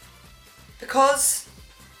because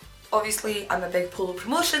obviously I'm a big Polo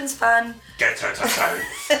Promotions fan, Get out of town.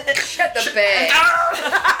 Shut the bed.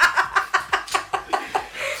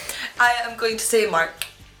 I am going to say Mark.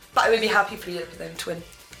 But I would be happy for either of them to win.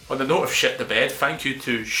 On the note of shit the bed, thank you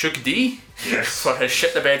to Shug D Yes. for his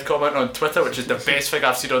shit the bed comment on Twitter, which is the best thing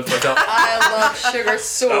I've seen on Twitter. I love sugar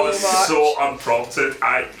so That was much. so unprompted.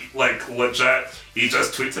 I legit. He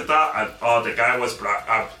just tweeted that, and the guy was.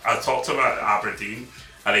 I talked to him at Aberdeen,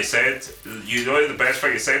 and he said, "You know the best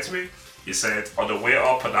thing he said to me." He said, on the way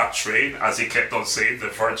up on that train, as he kept on saying the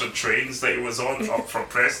Virgin trains that he was on up from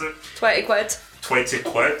Preston, 20 quid. 20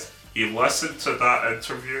 quid. He listened to that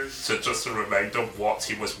interview to just to remind him what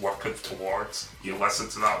he was working towards. He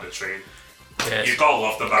listened to that on the train. Yes. You gotta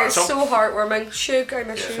love the man. It's so heartwarming. Shug, I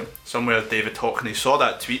miss you. Somewhere David Hockney saw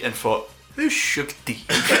that tweet and thought, who's Shug D?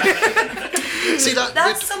 See that?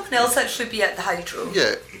 That's someone else that should be at the Hydro.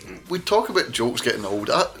 Yeah, we talk about jokes getting old.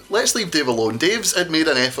 Let's leave Dave alone. Dave's had made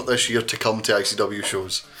an effort this year to come to ICW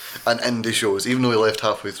shows and indie shows, even though he left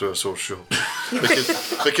halfway through a source show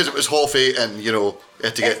because it was 8:30 and he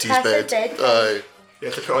had to get to his bed. You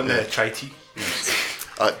have to put on the chai tea.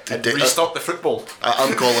 And Dave, restock the football.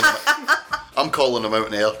 I'm calling him out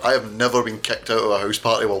in air. I have never been kicked out of a house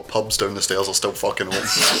party while pubs down the stairs are still fucking open.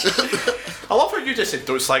 I love how you just said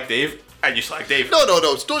don't slag Dave, and you slag Dave. No,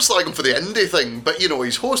 don't slag him for the indie thing. But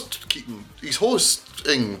his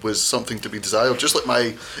hosting was something to be desired, just like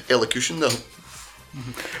my elocution there.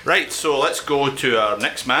 Right, so let's go to our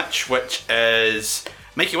next match, which is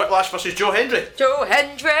Mikey Whiplash versus Joe Hendry. Joe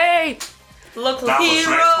Hendry! Local That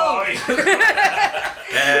hero! was Red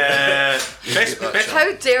Boy. Best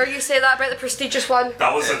How dare you say that about the prestigious one?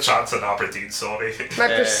 That was a chance in Aberdeen, sorry. My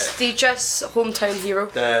prestigious hometown hero.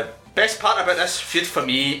 The best part about this feud for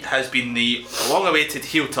me has been the long-awaited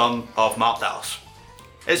heel turn of Mark Dallas.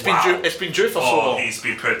 It's been due for so long. He's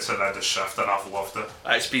been put to the shift and I've loved it.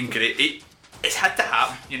 It's been great. It's had to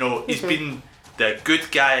happen. He's been the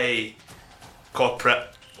good guy corporate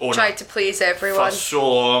owner Tried to please everyone. for so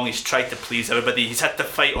long. He's tried to please everybody. He's had to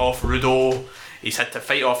fight off Rudo. He's had to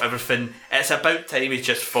fight off everything. It's about time he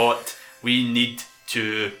just thought we need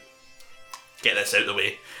to get this out of the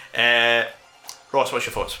way. Ross, what's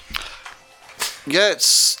your thoughts? Yeah,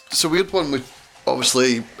 it's a weird one. With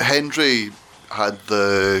obviously Hendry had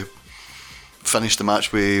finished the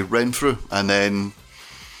match with Renfrew, and then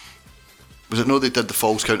they did the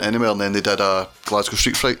Falls Count Anywhere, and then they did a Glasgow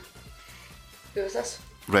Street Fight. Who was this?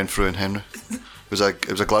 Renfrew and Henry. It was a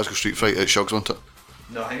Glasgow Street Fight at Shugs, wasn't it?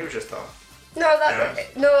 No, I think it was just that. No,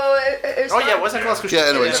 it was. Oh yeah, it was a Glasgow Street. Yeah,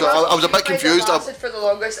 anyway, so I was a bit confused. It lasted for the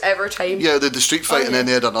longest ever time. Yeah, they did the Street Fight, and then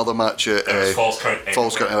they had another match at It was Falls Count Anywhere.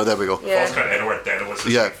 Falls Count Anywhere. There we go. Yeah. Falls Count Anywhere, then it was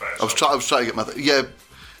the Yeah, Street Fight, I was trying to get my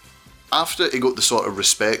after he got the sort of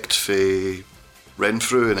respect for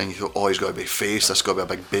Renfrew, and then you thought, oh, he's got to be face. This got to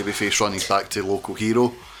be a big baby face run. He's back to local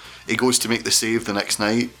hero. He goes to make the save the next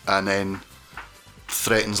night, and then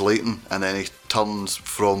threatens Leighton, and then he turns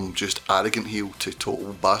from just arrogant heel to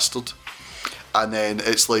total bastard. And then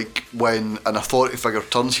it's like when an authority figure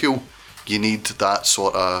turns heel, you need that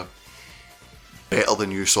sort of better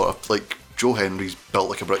than you sort of, like Joe Hendry's built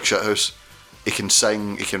like a brick shithouse. He can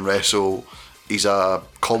sing, he can wrestle, he's a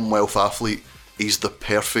Commonwealth athlete, he's the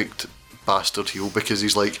perfect bastard heel, because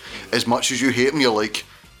he's like, as much as you hate him, you're like,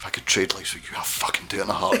 if I could trade lives with you, I'll fucking do it in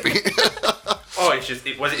a heartbeat. Oh,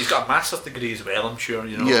 he's got a master's degree as well, I'm sure,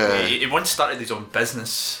 Yeah. He once started his own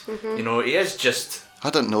business. He is just... I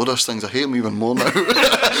didn't know those things, I hate him even more now.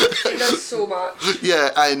 He does so much. Yeah,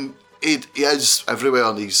 and he is everywhere,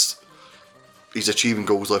 and he's achieving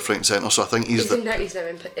goals left, right and centre, so I think he's He's in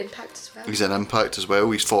Impact as well. He's in Impact as well.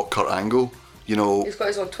 He's fought Kurt Angle. You know, He's got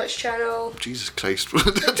his own Twitch channel. Jesus Christ.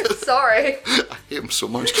 Sorry. I hate him so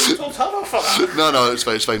much. Don't turn off for that. No, it's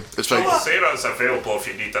fine. Sarah's available if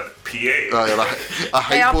you need a PA. A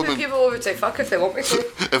Hey, hype I'll put woman. people over to fuck if they want me to.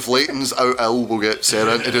 If Leighton's out ill, we'll get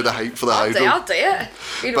Sarah in to do the hype for the I'll hydro. do it.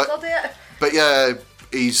 You know, But- I'll do it. But yeah,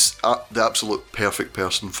 he's the absolute perfect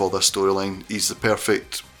person for this storyline. He's the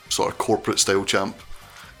perfect sort of corporate style champ,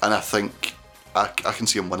 and I think I can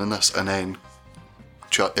see him winning this and then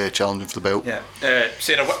challenging for the belt. Yeah.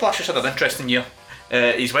 Sarah Whiplash has had an interesting year.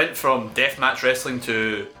 He's went from deathmatch wrestling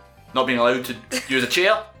to not being allowed to use a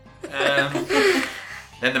chair.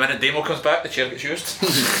 Then the minute Damo comes back, the chair gets used.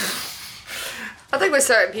 I think with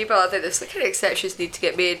certain people, I think there's the kind of exceptions need to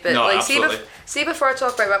get made. But No, like, absolutely. see before I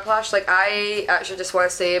talk about Whiplash, like I actually just want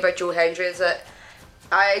to say about Joe Hendry is that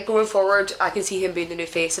going forward, I can see him being the new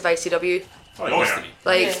face of ICW. Oh, he wants to be.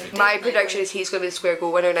 Like Yeah, my definitely. prediction is he's going to be the Square Go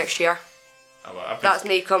winner next year. That's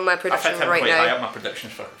me come my I've prediction had him right quite high now. up my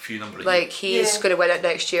predictions for a few number of Like years. he's Yeah. going to win it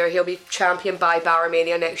next year. He'll be champion by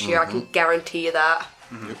Barrowmania next year. I can guarantee you that.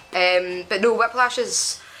 But no, Whiplash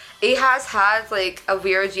he has had like a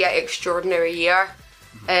weird yet extraordinary year.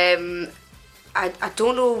 I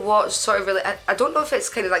don't know what sort of really. I don't know if it's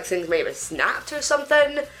kind of like things maybe snapped or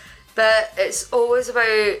something, but it's always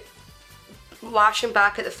about lashing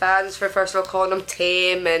back at the fans for first of all calling them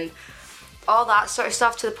tame and all that sort of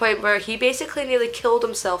stuff to the point where he basically nearly killed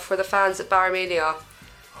himself for the fans at Barrowmania.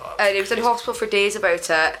 And he was in hospital for days about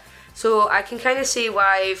it. So I can kind of see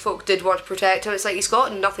why folk did want to protect him. It's like he's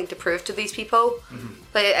got nothing to prove to these people.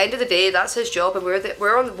 Like at the end of the day, that's his job, and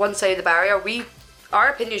we're on one side of the barrier. Our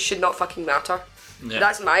opinions should not fucking matter. Yeah.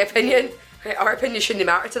 That's my opinion. Our opinions shouldn't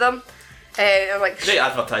matter to them. I'm like, Great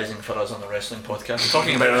advertising for us on the wrestling podcast.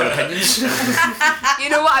 Talking about our opinions. you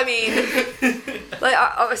know what I mean? Like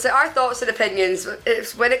obviously, our thoughts and opinions.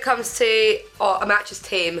 It's when it comes to a match is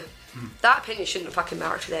tame. That opinion shouldn't fucking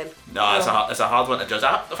matter to them. No, it's a hard one to judge.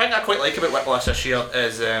 The thing I quite like about Whiplash this year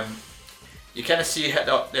is you kind of see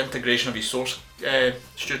the integration of his source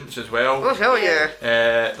students as well. Oh hell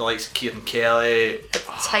yeah! The likes of Kieran Kelly.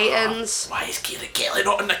 Titans. Why is Kieran Kelly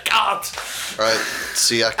not in the card? Right,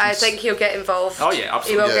 see, I think he'll get involved. Oh yeah,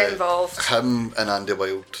 absolutely. He will get involved. Him and Andy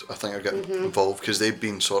Wilde, I think, are getting involved because they've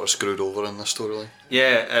been sort of screwed over in this storyline.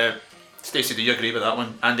 Yeah, Stacey, do you agree with that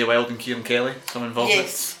one? Andy Wilde and Kieran Kelly, some involvement?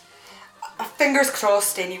 Yes. Fingers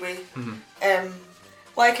crossed anyway.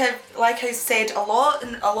 Like I said a lot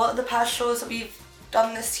in a lot of the past shows that we've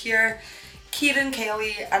done this year, Kieran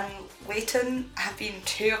Kelly and Leighton have been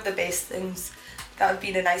two of the best things that have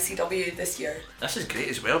been in ICW this year. This is great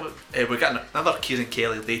as well, but we're getting another Kieran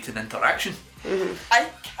Kelly Leighton interaction. I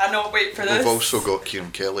cannot wait for this. We've also got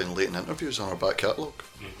Kieran Kelly and Leighton interviews on our back catalogue.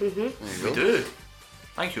 There you We go. do.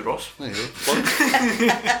 Thank you, Ross. There you go.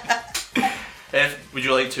 Would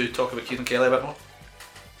you like to talk about Kieran Kelly a bit more?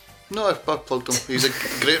 No, I've plugged him. He's a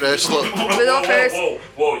great wrestler. With all fairness,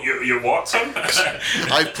 Whoa, you watch him?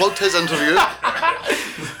 I plugged his interview.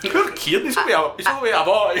 Poor Kieran, he's going to be a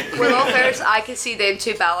boy. with all fairness, I can see them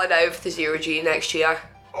two battling out for the 0G next year.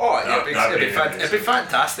 Oh, yeah, That'd it'd be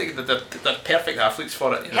fantastic. They're perfect athletes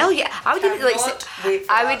for it. You know? Hell yeah! I would even like. Cannot wait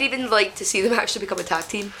for I that. would even like to see them actually become a tag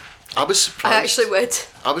team. I was surprised. I actually would.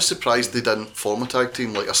 I was surprised they didn't form a tag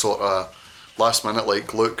team, like a sort of last minute,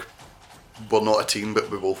 like, look, we're not a team, but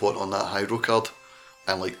we both want on that Hydro card,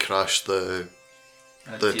 and like crash the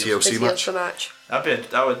TLC match. The match.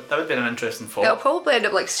 That would be an interesting It'll fall. probably end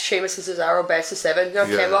up like Sheamus and Cesaro best of 7. Okay,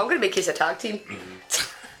 Yeah. well I'm gonna make his a tag team.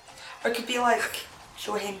 Or it could be like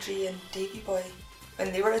Joe Hendry and Davey Boy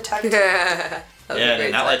when they were a tag team. that was Yeah, a and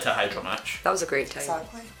great that time. led to a Hydra match. That was a great time.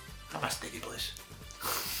 Exactly. I miss Davey Bliss.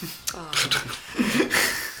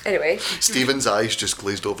 Anyway, Stephen's eyes just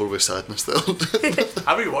glazed over with sadness there.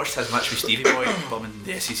 I rewatched his match with Stevie Boy in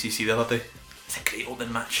the SECC the other day. It's a great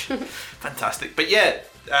opening match. Fantastic. But yeah,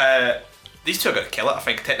 these two are going to kill it, I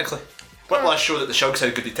think, technically. Whiplash showed that the Shugs how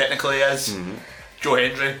good he technically is. Joe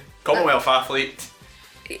Hendry, Commonwealth athlete.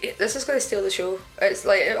 this is going to steal the show. It's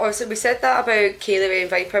like, obviously we said that about Kaylee Ray and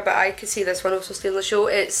Viper, but I could see this one also stealing the show.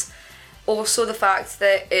 It's also the fact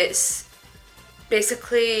that it's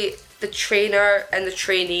basically the trainer and the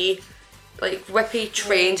trainee. Like Whippy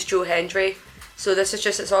trained Joe Hendry, so this is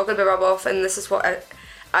just, it's all going to be rub off, and this is what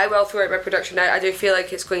I will throughout my production now. I do feel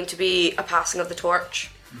like it's going to be a passing of the torch.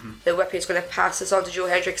 That Whippy is going to pass this on to Joe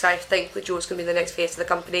Hendry, because I think that Joe's going to be the next face of the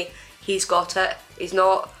company. He's got it. He's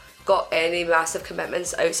not got any massive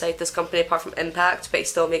commitments outside this company apart from Impact, but he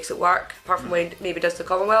still makes it work. Apart from when he maybe does the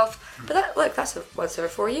Commonwealth, but that's once every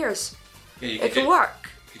 4 years. Yeah, you It can work.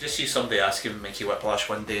 You just see somebody asking Mickey Whiplash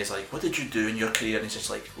one day, is like, what did you do in your career? And he's just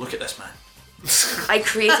like, look at this man. I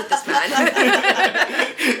created this man.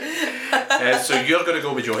 So you're going to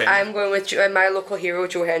go with Joe Hendry. I'm going with my local hero,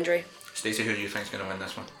 Joe Hendry. Stacey, who do you think's going to win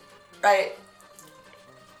this one? Right.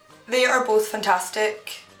 They are both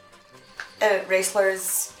fantastic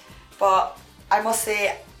wrestlers, but I must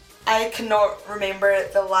say I cannot remember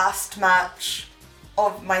the last match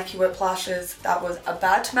of Mikey Whiplash's that was a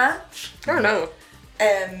bad match. I don't know.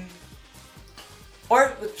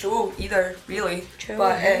 Or with Joe either, really. Joe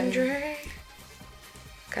but, Hendry.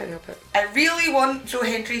 Can't help it. I really want Joe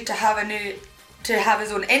Hendry to have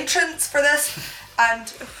his own entrance for this,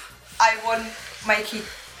 and I want Mikey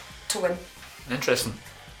to win. Interesting.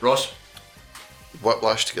 Ross?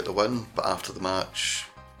 Whiplash to get the win, but after the match,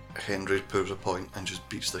 Hendry proves a point and just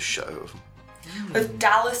beats the shit out of him. With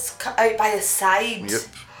Dallas cut out by his side. Yep.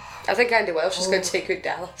 I think Andy Welsh is going to take out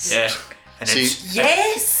Dallas. Yeah. And See,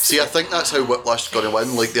 Yes! See, I think that's how Whiplash is going to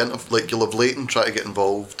win. Like you'll have Leighton try to get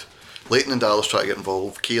involved, Leighton and Dallas try to get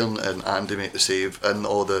involved, Kieran and Andy make the save, and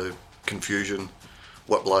all the confusion,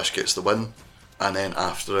 Whiplash gets the win, and then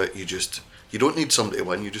after it, you don't need somebody to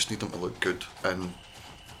win, you just need them to look good, and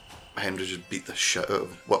Hendry just beat the shit out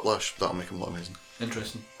of Whiplash. That'll make him look amazing.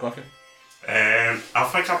 Interesting. Parker? I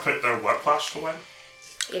think I put the Whiplash to win.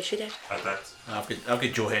 Yes, you did. I did. I've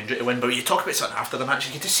got Joe Hendry to win, but you talk about something after the match,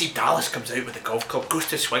 you get to see Dallas comes out with the golf club, goes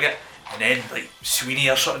to swing it, and then like Sweeney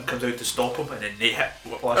or something comes out to stop him, and then they hit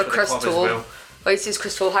Whiplash Or with Chris the club Toll. as well. Oh, he sees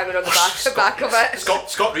Chris Toll hanging on the back of it.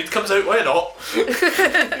 Scott Reed comes out, why not?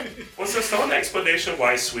 Was there still an explanation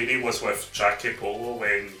why Sweeney was with Jackie Polo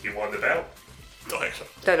when he won the belt? Don't think so.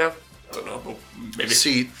 Don't know. Don't know, but maybe.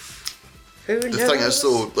 See, Who the knows? thing is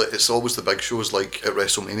though, like, it's always the big shows like at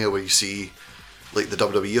WrestleMania where you see like the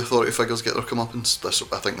WWE authority figures get their comeuppance.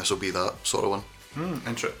 I think this will be that sort of one.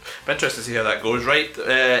 Interesting to see how that goes. Right,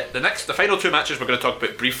 the final two matches we're going to talk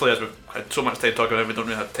about briefly, as we've had so much time talking about. We don't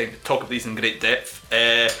really have time to talk about these in great depth.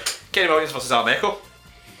 Kenny Williams versus Alan Echo.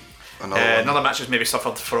 Another match has maybe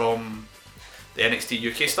suffered from the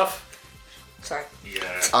NXT UK stuff. Sorry.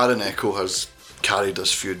 Yeah. Aaron Echo has carried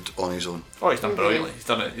this feud on his own. Oh, he's done brilliantly. He's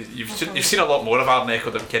done it. You've seen a lot more of Aaron Echo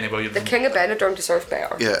than Kenny Williams. The King of Benidorm deserves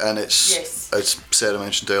better. Yeah, and it's Yes. as Sarah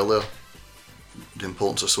mentioned earlier, the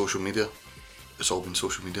importance of social media. It's all been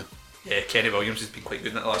social media. Yeah, Kenny Williams has been quite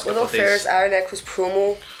good in it the last With couple all of days. fairness, Aaron Echo's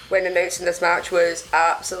promo when announcing this match was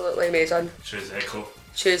absolutely amazing. Choose Echo.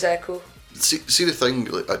 Choose Echo. See the thing,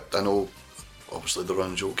 like, I know, obviously the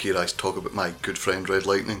run joke here, I talk about my good friend Red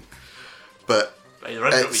Lightning, but Right, you're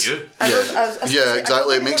running it with you. yeah,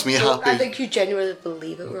 exactly, it makes me happy. I think you genuinely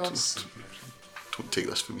believe it, Ross. Don't take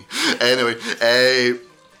this from me. Anyway,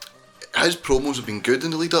 his promos have been good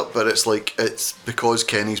in the lead up, but it's because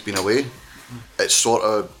Kenny's been away. It's sort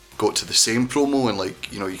of got to the same promo, and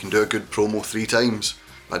like, you know, you can do a good promo 3 times.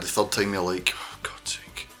 By the 3rd time, you're like, oh, God's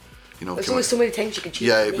sake, you know. There's only so many times you can change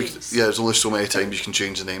Yeah, the names. there's only so many times you can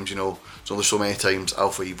change the names. You know, there's only so many times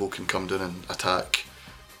Alpha Evo can come down and attack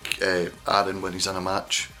Aaron when he's in a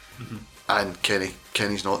match, and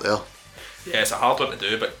Kenny's not there. Yeah, it's a hard one to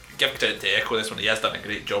do, but give credit to Echo this one. He has done a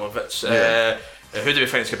great job of it. Yeah. Who do we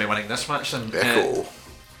think is going to be winning this match then? Echo.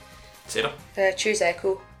 Sarah? Choose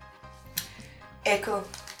Echo. Echo.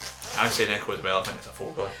 I'm saying Echo as well. I think it's a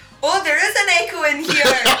foregone. Oh, there is an Echo in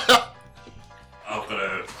here! I'm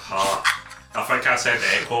gonna. I think I said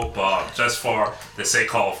Echo, but just for the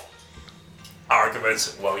sake of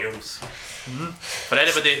arguments, Williams. For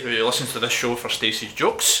anybody who listens to this show for Stacey's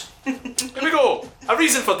jokes, here we go. A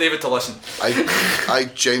reason for David to listen. I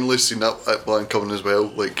genuinely seen that one coming as well.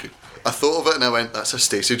 Like, I thought of it and I went, that's a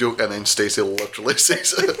Stacey joke, and then Stacey literally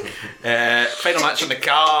says it. Final match on the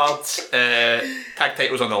card. Tag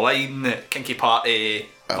titles on the line. Kinky Party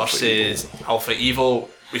Alpha versus Alpha Evil.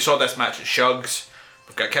 We saw this match at Shugs.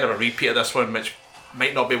 We've got kind of a repeat of this one, which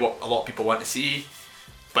might not be what a lot of people want to see,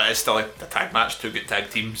 but it's still a tag match, 2 good tag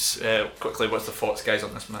teams. Quickly, what's the thoughts, guys,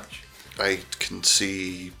 on this match? I can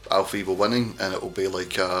see Alpha Evil winning, and it will be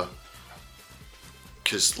like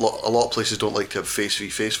because a lot of places don't like to have face v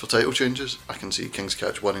face for title changes. I can see King's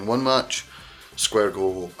Catch winning one match, Square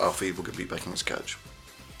Go, Alpha Evil get beat by King's Catch.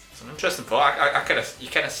 It's an interesting thought. You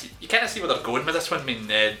kind of see where they're going with this one. I mean,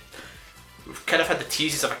 we've kind of had the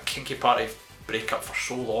teases of a Kinky Party breakup for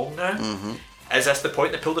so long now. Is this the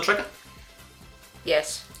point to pull the trigger?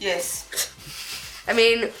 Yes. Yes. I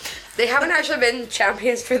mean, they haven't actually been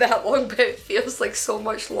champions for that long, but it feels like so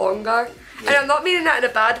much longer. And I'm not meaning that in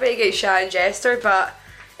a bad way against Sha and Jester, but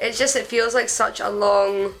it feels like such a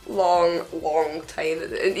long time.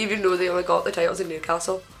 And even though they only got the titles in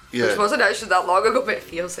Newcastle, which wasn't actually that long ago, but it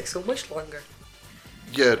feels like so much longer.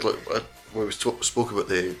 Yeah, like when we spoke about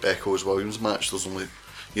the Echoes Williams match, there's only,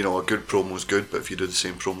 you know, a good promo is good, but if you do the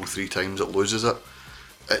same promo 3 times, it loses it.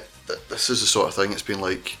 This is the sort of thing. It's been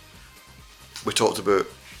like we talked about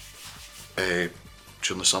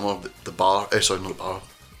during the summer the bar. Sorry, not the bar.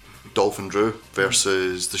 Dolph and Drew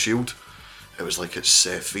versus the Shield. It was like it's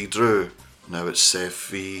Seth v Drew. Now it's Seth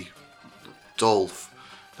v Dolph.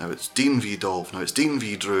 Now it's Dean v Dolph. Now it's Dean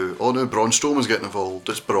v Drew. Oh no, Braun Strowman's getting involved.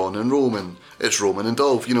 It's Braun and Roman. It's Roman and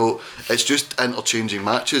Dolph. You know, it's just interchanging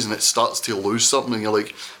matches, and it starts to lose something. And you're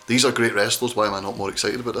like, these are great wrestlers. Why am I not more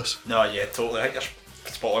excited about this? No, yeah, totally. I think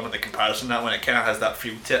you're spot on with the comparison that when it kind of has that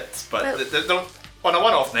feel to it. But they don't. On a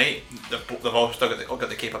one-off night, they've all still got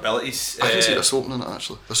the capabilities. I can see this opening it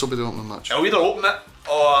actually. This will be the opening match. It'll either open it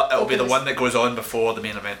or it'll be the one that goes on before the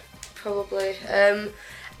main event. Probably.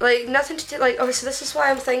 Like nothing to do. Like obviously, this is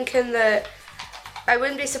why I'm thinking that I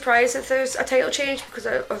wouldn't be surprised if there's a title change, because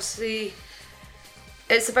obviously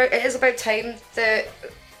it is about time that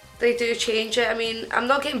they do change it. I mean, I'm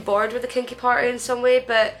not getting bored with the Kinky Party in some way,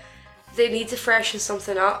 but they need to freshen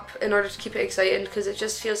something up in order to keep it exciting, because it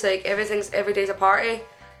just feels like every day's a party.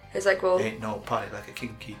 It's like, well, ain't no party like a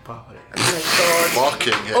kinky party. Oh my god.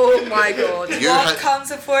 Fucking hell. Oh my god. What comes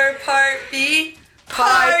before part B?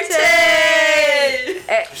 Party!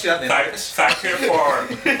 See that name? Thank you for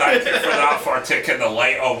that, for taking the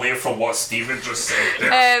light away from what Stephen just said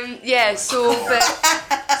there. Yeah, so but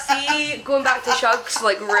see, going back to Shugs,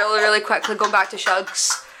 like really quickly going back to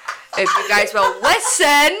Shugs, if you guys will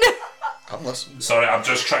listen. I'm listening. Sorry, I'm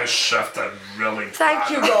just trying to shift it really Thank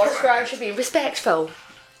you, Ross, for actually being respectful.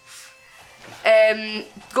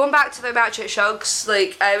 Going back to the match at Shugs,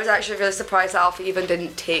 like I was actually really surprised that Alpha even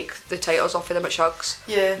didn't take the titles off of them at Shugs.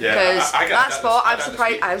 Yeah. Because I that spot, I got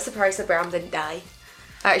I'm surprised that Bram didn't die.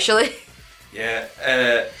 Actually. Yeah.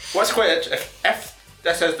 What's quite if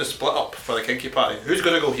this is the split up for the Kinky Party, who's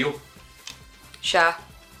gonna go heel? Sha.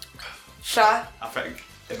 I think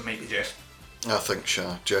it might be Jess. I think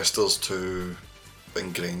Jester's too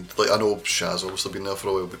ingrained. Like I know Shah's obviously been there for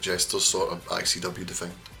a while, but Jester's sort of ICW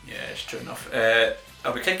defined. Yeah, it's true enough.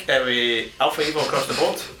 Are we Alpha Evil across the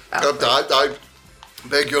board? I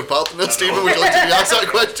beg your pardon, Stephen. Would you like to be asked that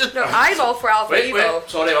question? No, I'm all for Alpha Wait, Evil.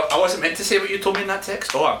 sorry, I wasn't meant to say what you told me in that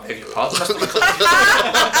text. Oh, I beg your pardon.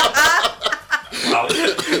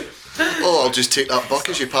 Oh, I'll just take that buck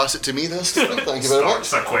as you pass it to me then, Stephen. Thank you very much.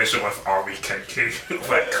 Starts the question with, are we kinky?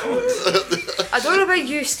 I don't know about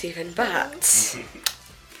you, Stephen, but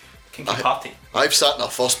Kinky Party. I've sat in a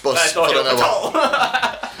first bus for an hour.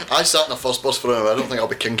 I sat in a first bus for an hour. I don't think I'll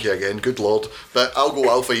be kinky again. Good lord. But I'll go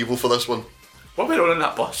Alpha Evil for this one. What are we on in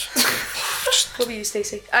that bus? what about you,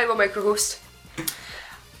 Stacey? I will micro-host.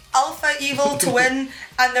 Alpha Evil to win,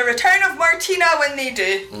 and the return of Martina when they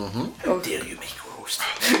do. How dare you micro-host?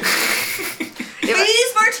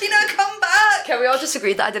 Please, Martina, come back! Can we all just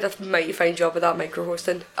agree that I did a mighty fine job of that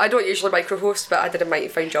micro-hosting? I don't usually micro-host, but I did a mighty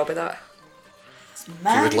fine job of that. If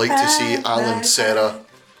you would like to see Alan, Sarah,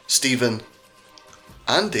 Stephen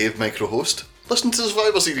and Dave micro-host, listen to the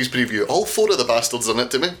Survivor Series preview. All four of the bastards in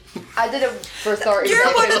it to me. I did it for 30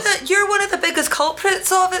 You're one of the biggest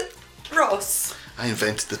culprits of it, Ross. I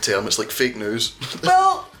invented the term. It's like fake news.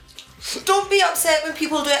 Well, don't be upset when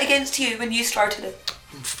people do it against you when you started it.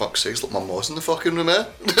 Fuck's sakes, look, my mom's in the fucking room, eh?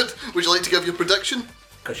 Would you like to give your prediction?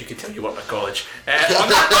 Because you can tell you work at college.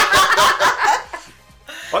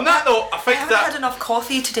 On that note, I think I haven't had enough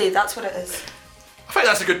coffee today, that's what it is. I think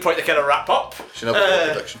that's a good point to kind of wrap up. She never got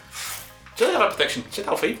a prediction. Did I have a prediction? Said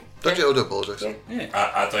Alpha Evil. Did you? I do apologise.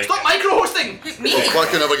 I'd like. Stop micro-hosting! Me? Why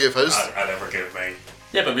can I never give his? I never gave mine.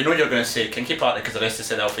 Yeah, but we know you're going to say Kinky Party because the rest has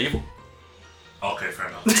said Alpha Evil. Okay, fair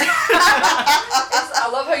enough. I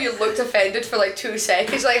love how you looked offended for like 2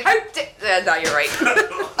 seconds. Like, how did... no, you're right.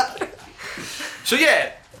 So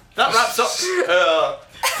yeah, that wraps up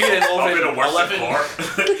Fear and I'm Loathing gonna work 11. the floor.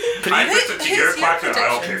 I put it to your question.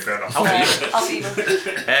 Okay, fair enough. Alpha Evil.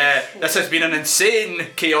 This has been an insane,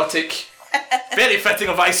 chaotic, very fitting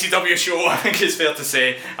of ICW show, I think it's fair to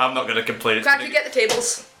say. I'm not going to complain. It's Crack, been you get the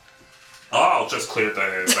tables. Oh, I'll just clear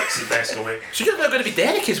the mixing desk away. So you're going to be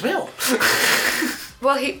Derek as well?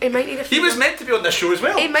 Well, he might need a He female... was meant to be on this show as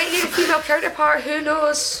well. He might need a female counterpart, who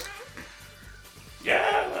knows?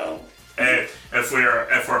 Yeah, well. If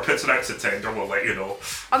we're putting out to tender, we'll let you know.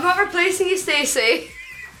 I'm not replacing you, Stacey.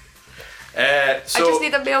 So I just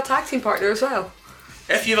need a male tag team partner as well.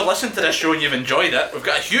 if you've listened to this show and you've enjoyed it, we've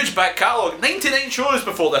got a huge back catalogue. 99 shows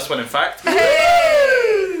before this one, in fact.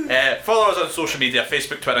 Hey! Follow us on social media,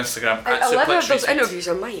 Facebook, Twitter, Instagram, at 11 Suplex of those Retweet. interviews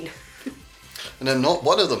are mine. And then not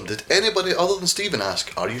one of them did anybody other than Stephen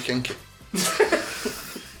ask, are you kinky?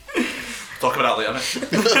 Talk about that later, mate.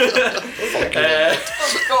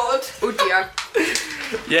 Oh God. Oh dear.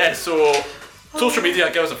 Yeah, so social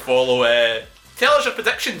media, give us a follow. Tell us your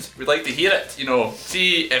predictions. We'd like to hear it. You know,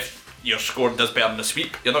 see if your score does better than the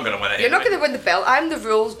sweep, you're not going to win it. You're not anyway. going to win the belt. I'm the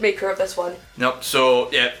rules maker of this one. Nope.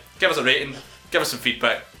 So yeah, give us a rating, give us some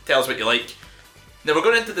feedback, tell us what you like. Now we're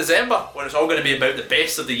going into December, where it's all going to be about the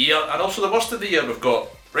best of the year and also the worst of the year. We've got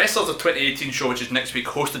Wrestlers of 2018 show, which is next week,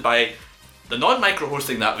 hosted by the non-micro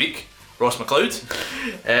hosting that week, Ross McLeod.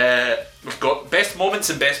 We've got best moments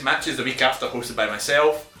and best matches the week after, hosted by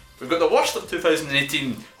myself. We've got the worst of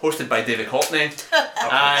 2018, hosted by David Hockney,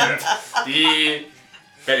 and the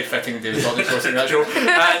very fitting David Hockney hosting that show,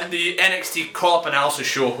 and the NXT call-up analysis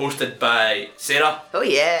show hosted by Sarah. Oh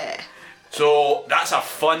yeah. So that's a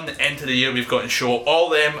fun end to the year we've got in show. All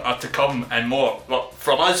them are to come and more. Well,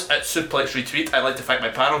 from us at Suplex Retweet, I'd like to thank my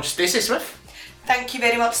panel: Stacey Smith, Thank you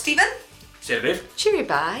very much, Stephen. Sarah Brave, Cheery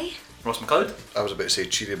bye. Ross McLeod. I was about to say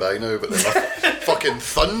cheery bye now, but then my fucking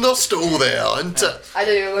thunder stole there, isn't it? I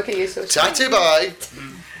didn't even look at you, so Tatty bye.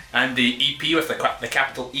 And the EP with the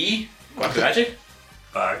capital E, Guapuaji.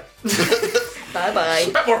 Bye. Bye bye.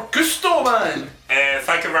 A bit more gusto, man.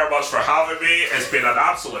 Thank you very much for having me. It's been an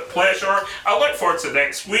absolute pleasure. I look forward to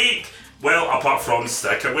next week. Well, apart from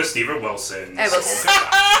sticking with Stephen Wilson. I will. So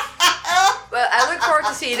goodbye. Well, I look forward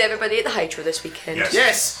to seeing everybody at the Hydro this weekend. Yes.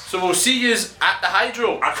 Yes, so we'll see you at the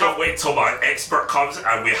Hydro. I can't wait till my expert comes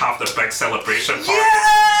and we have the big celebration party.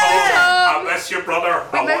 Yeah! Tom, I miss your brother.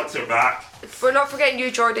 I miss- want you back. We're not forgetting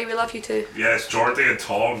you, Jordy. We love you too. Yes, Jordy and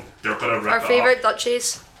Tom, they're gonna rip Our it favourite up.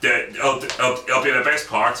 Duchies. It'll be the best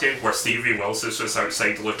party where Stevie Wilson's just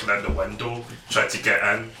outside looking in the window, trying to get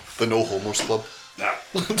in. The No Homos Club. Nah.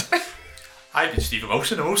 I've been Stephen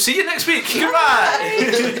Wilson and we'll see you next week.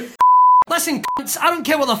 Goodbye. Listen, cunts, I don't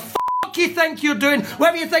care what the fuck you think you're doing,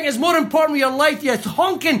 whatever you think is more important with your life, you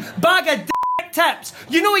honking bag of dick tips.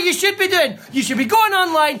 You know what you should be doing? You should be going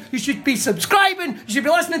online, you should be subscribing, you should be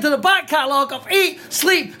listening to the back catalogue of Eat,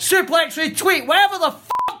 Sleep, Suplex, Retweet, whatever the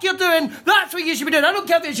fuck you're doing, that's what you should be doing. I don't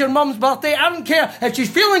care if it's your mum's birthday, I don't care if she's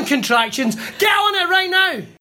feeling contractions, get on it right now.